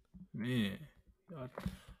 Man,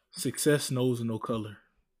 success knows no color.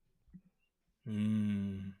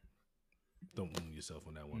 Don't wound yourself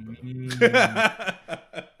on that one, brother.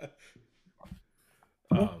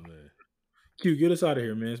 Oh man, Q, get us out of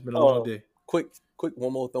here, man. It's been a long day. Quick,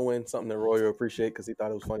 one more throw in something that Roy will appreciate because he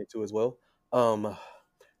thought it was funny too as well.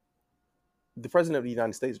 The president of the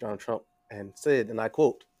United States, Donald Trump, and said, and I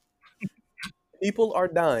quote, "People are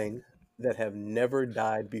dying that have never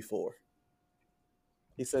died before."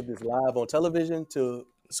 He said this live on television to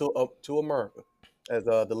America, as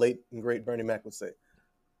the late and great Bernie Mac would say,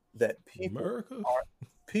 that people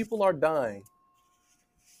are dying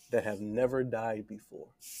that have never died before.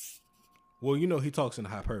 Well, he talks in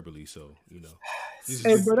hyperbole, so this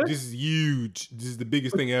is huge. This is the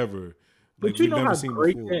biggest thing ever. But you know how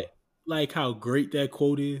great how great that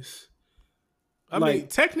quote is. I mean,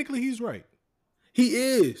 technically, he's right. He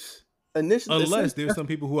is. Unless there's some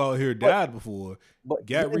people who out here died before,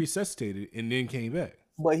 got resuscitated, and then came back.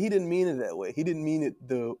 But he didn't mean it that way. He didn't mean it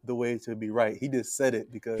the way to be right. He just said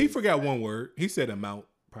it because he forgot one word. He said amount,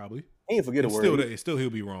 probably. He didn't forget a word. Still, he'll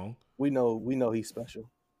be wrong. We know he's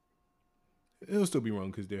special. He'll still be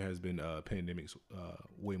wrong because there has been pandemics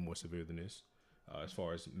way more severe than this, as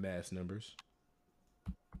far as mass numbers.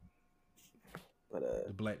 But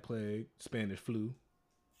the Black Plague, Spanish flu,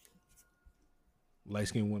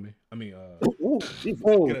 light-skinned women. I mean, get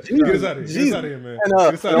us out of here. Get us out of here, man.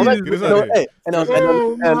 And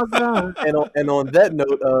on that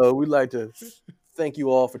note, we'd like to thank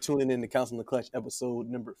you all for tuning in to Council in the Clutch episode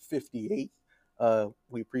number 58.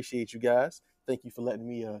 We appreciate you guys. Thank you for letting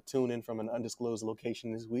me tune in from an undisclosed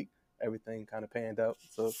location this week. Everything kind of panned out,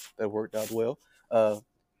 so that worked out well.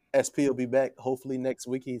 SP will be back hopefully next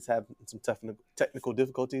week. He's having some technical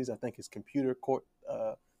difficulties. I think his computer caught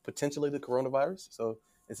potentially the coronavirus, so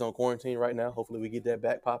it's on quarantine right now. Hopefully we get that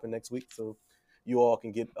back popping next week so you all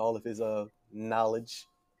can get all of his knowledge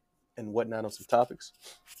and whatnot on some topics.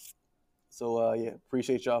 So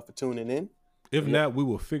appreciate y'all for tuning in. If not, we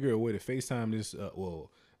will figure a way to FaceTime this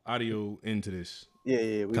audio into this.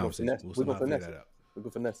 Yeah, we're gonna finesse it. We're gonna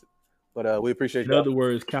finesse it. But we appreciate you. In other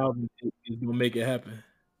words, Calvin is gonna make it happen.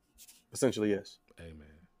 Essentially, yes. Amen.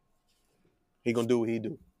 He gonna do what he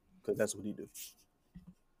do, because that's what he do.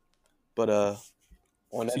 But on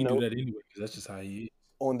that note, do that anyway, because that's just how he is.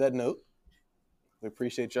 On that note, we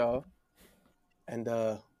appreciate y'all, and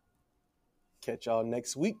Catch y'all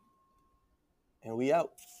next week. And we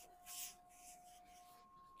out.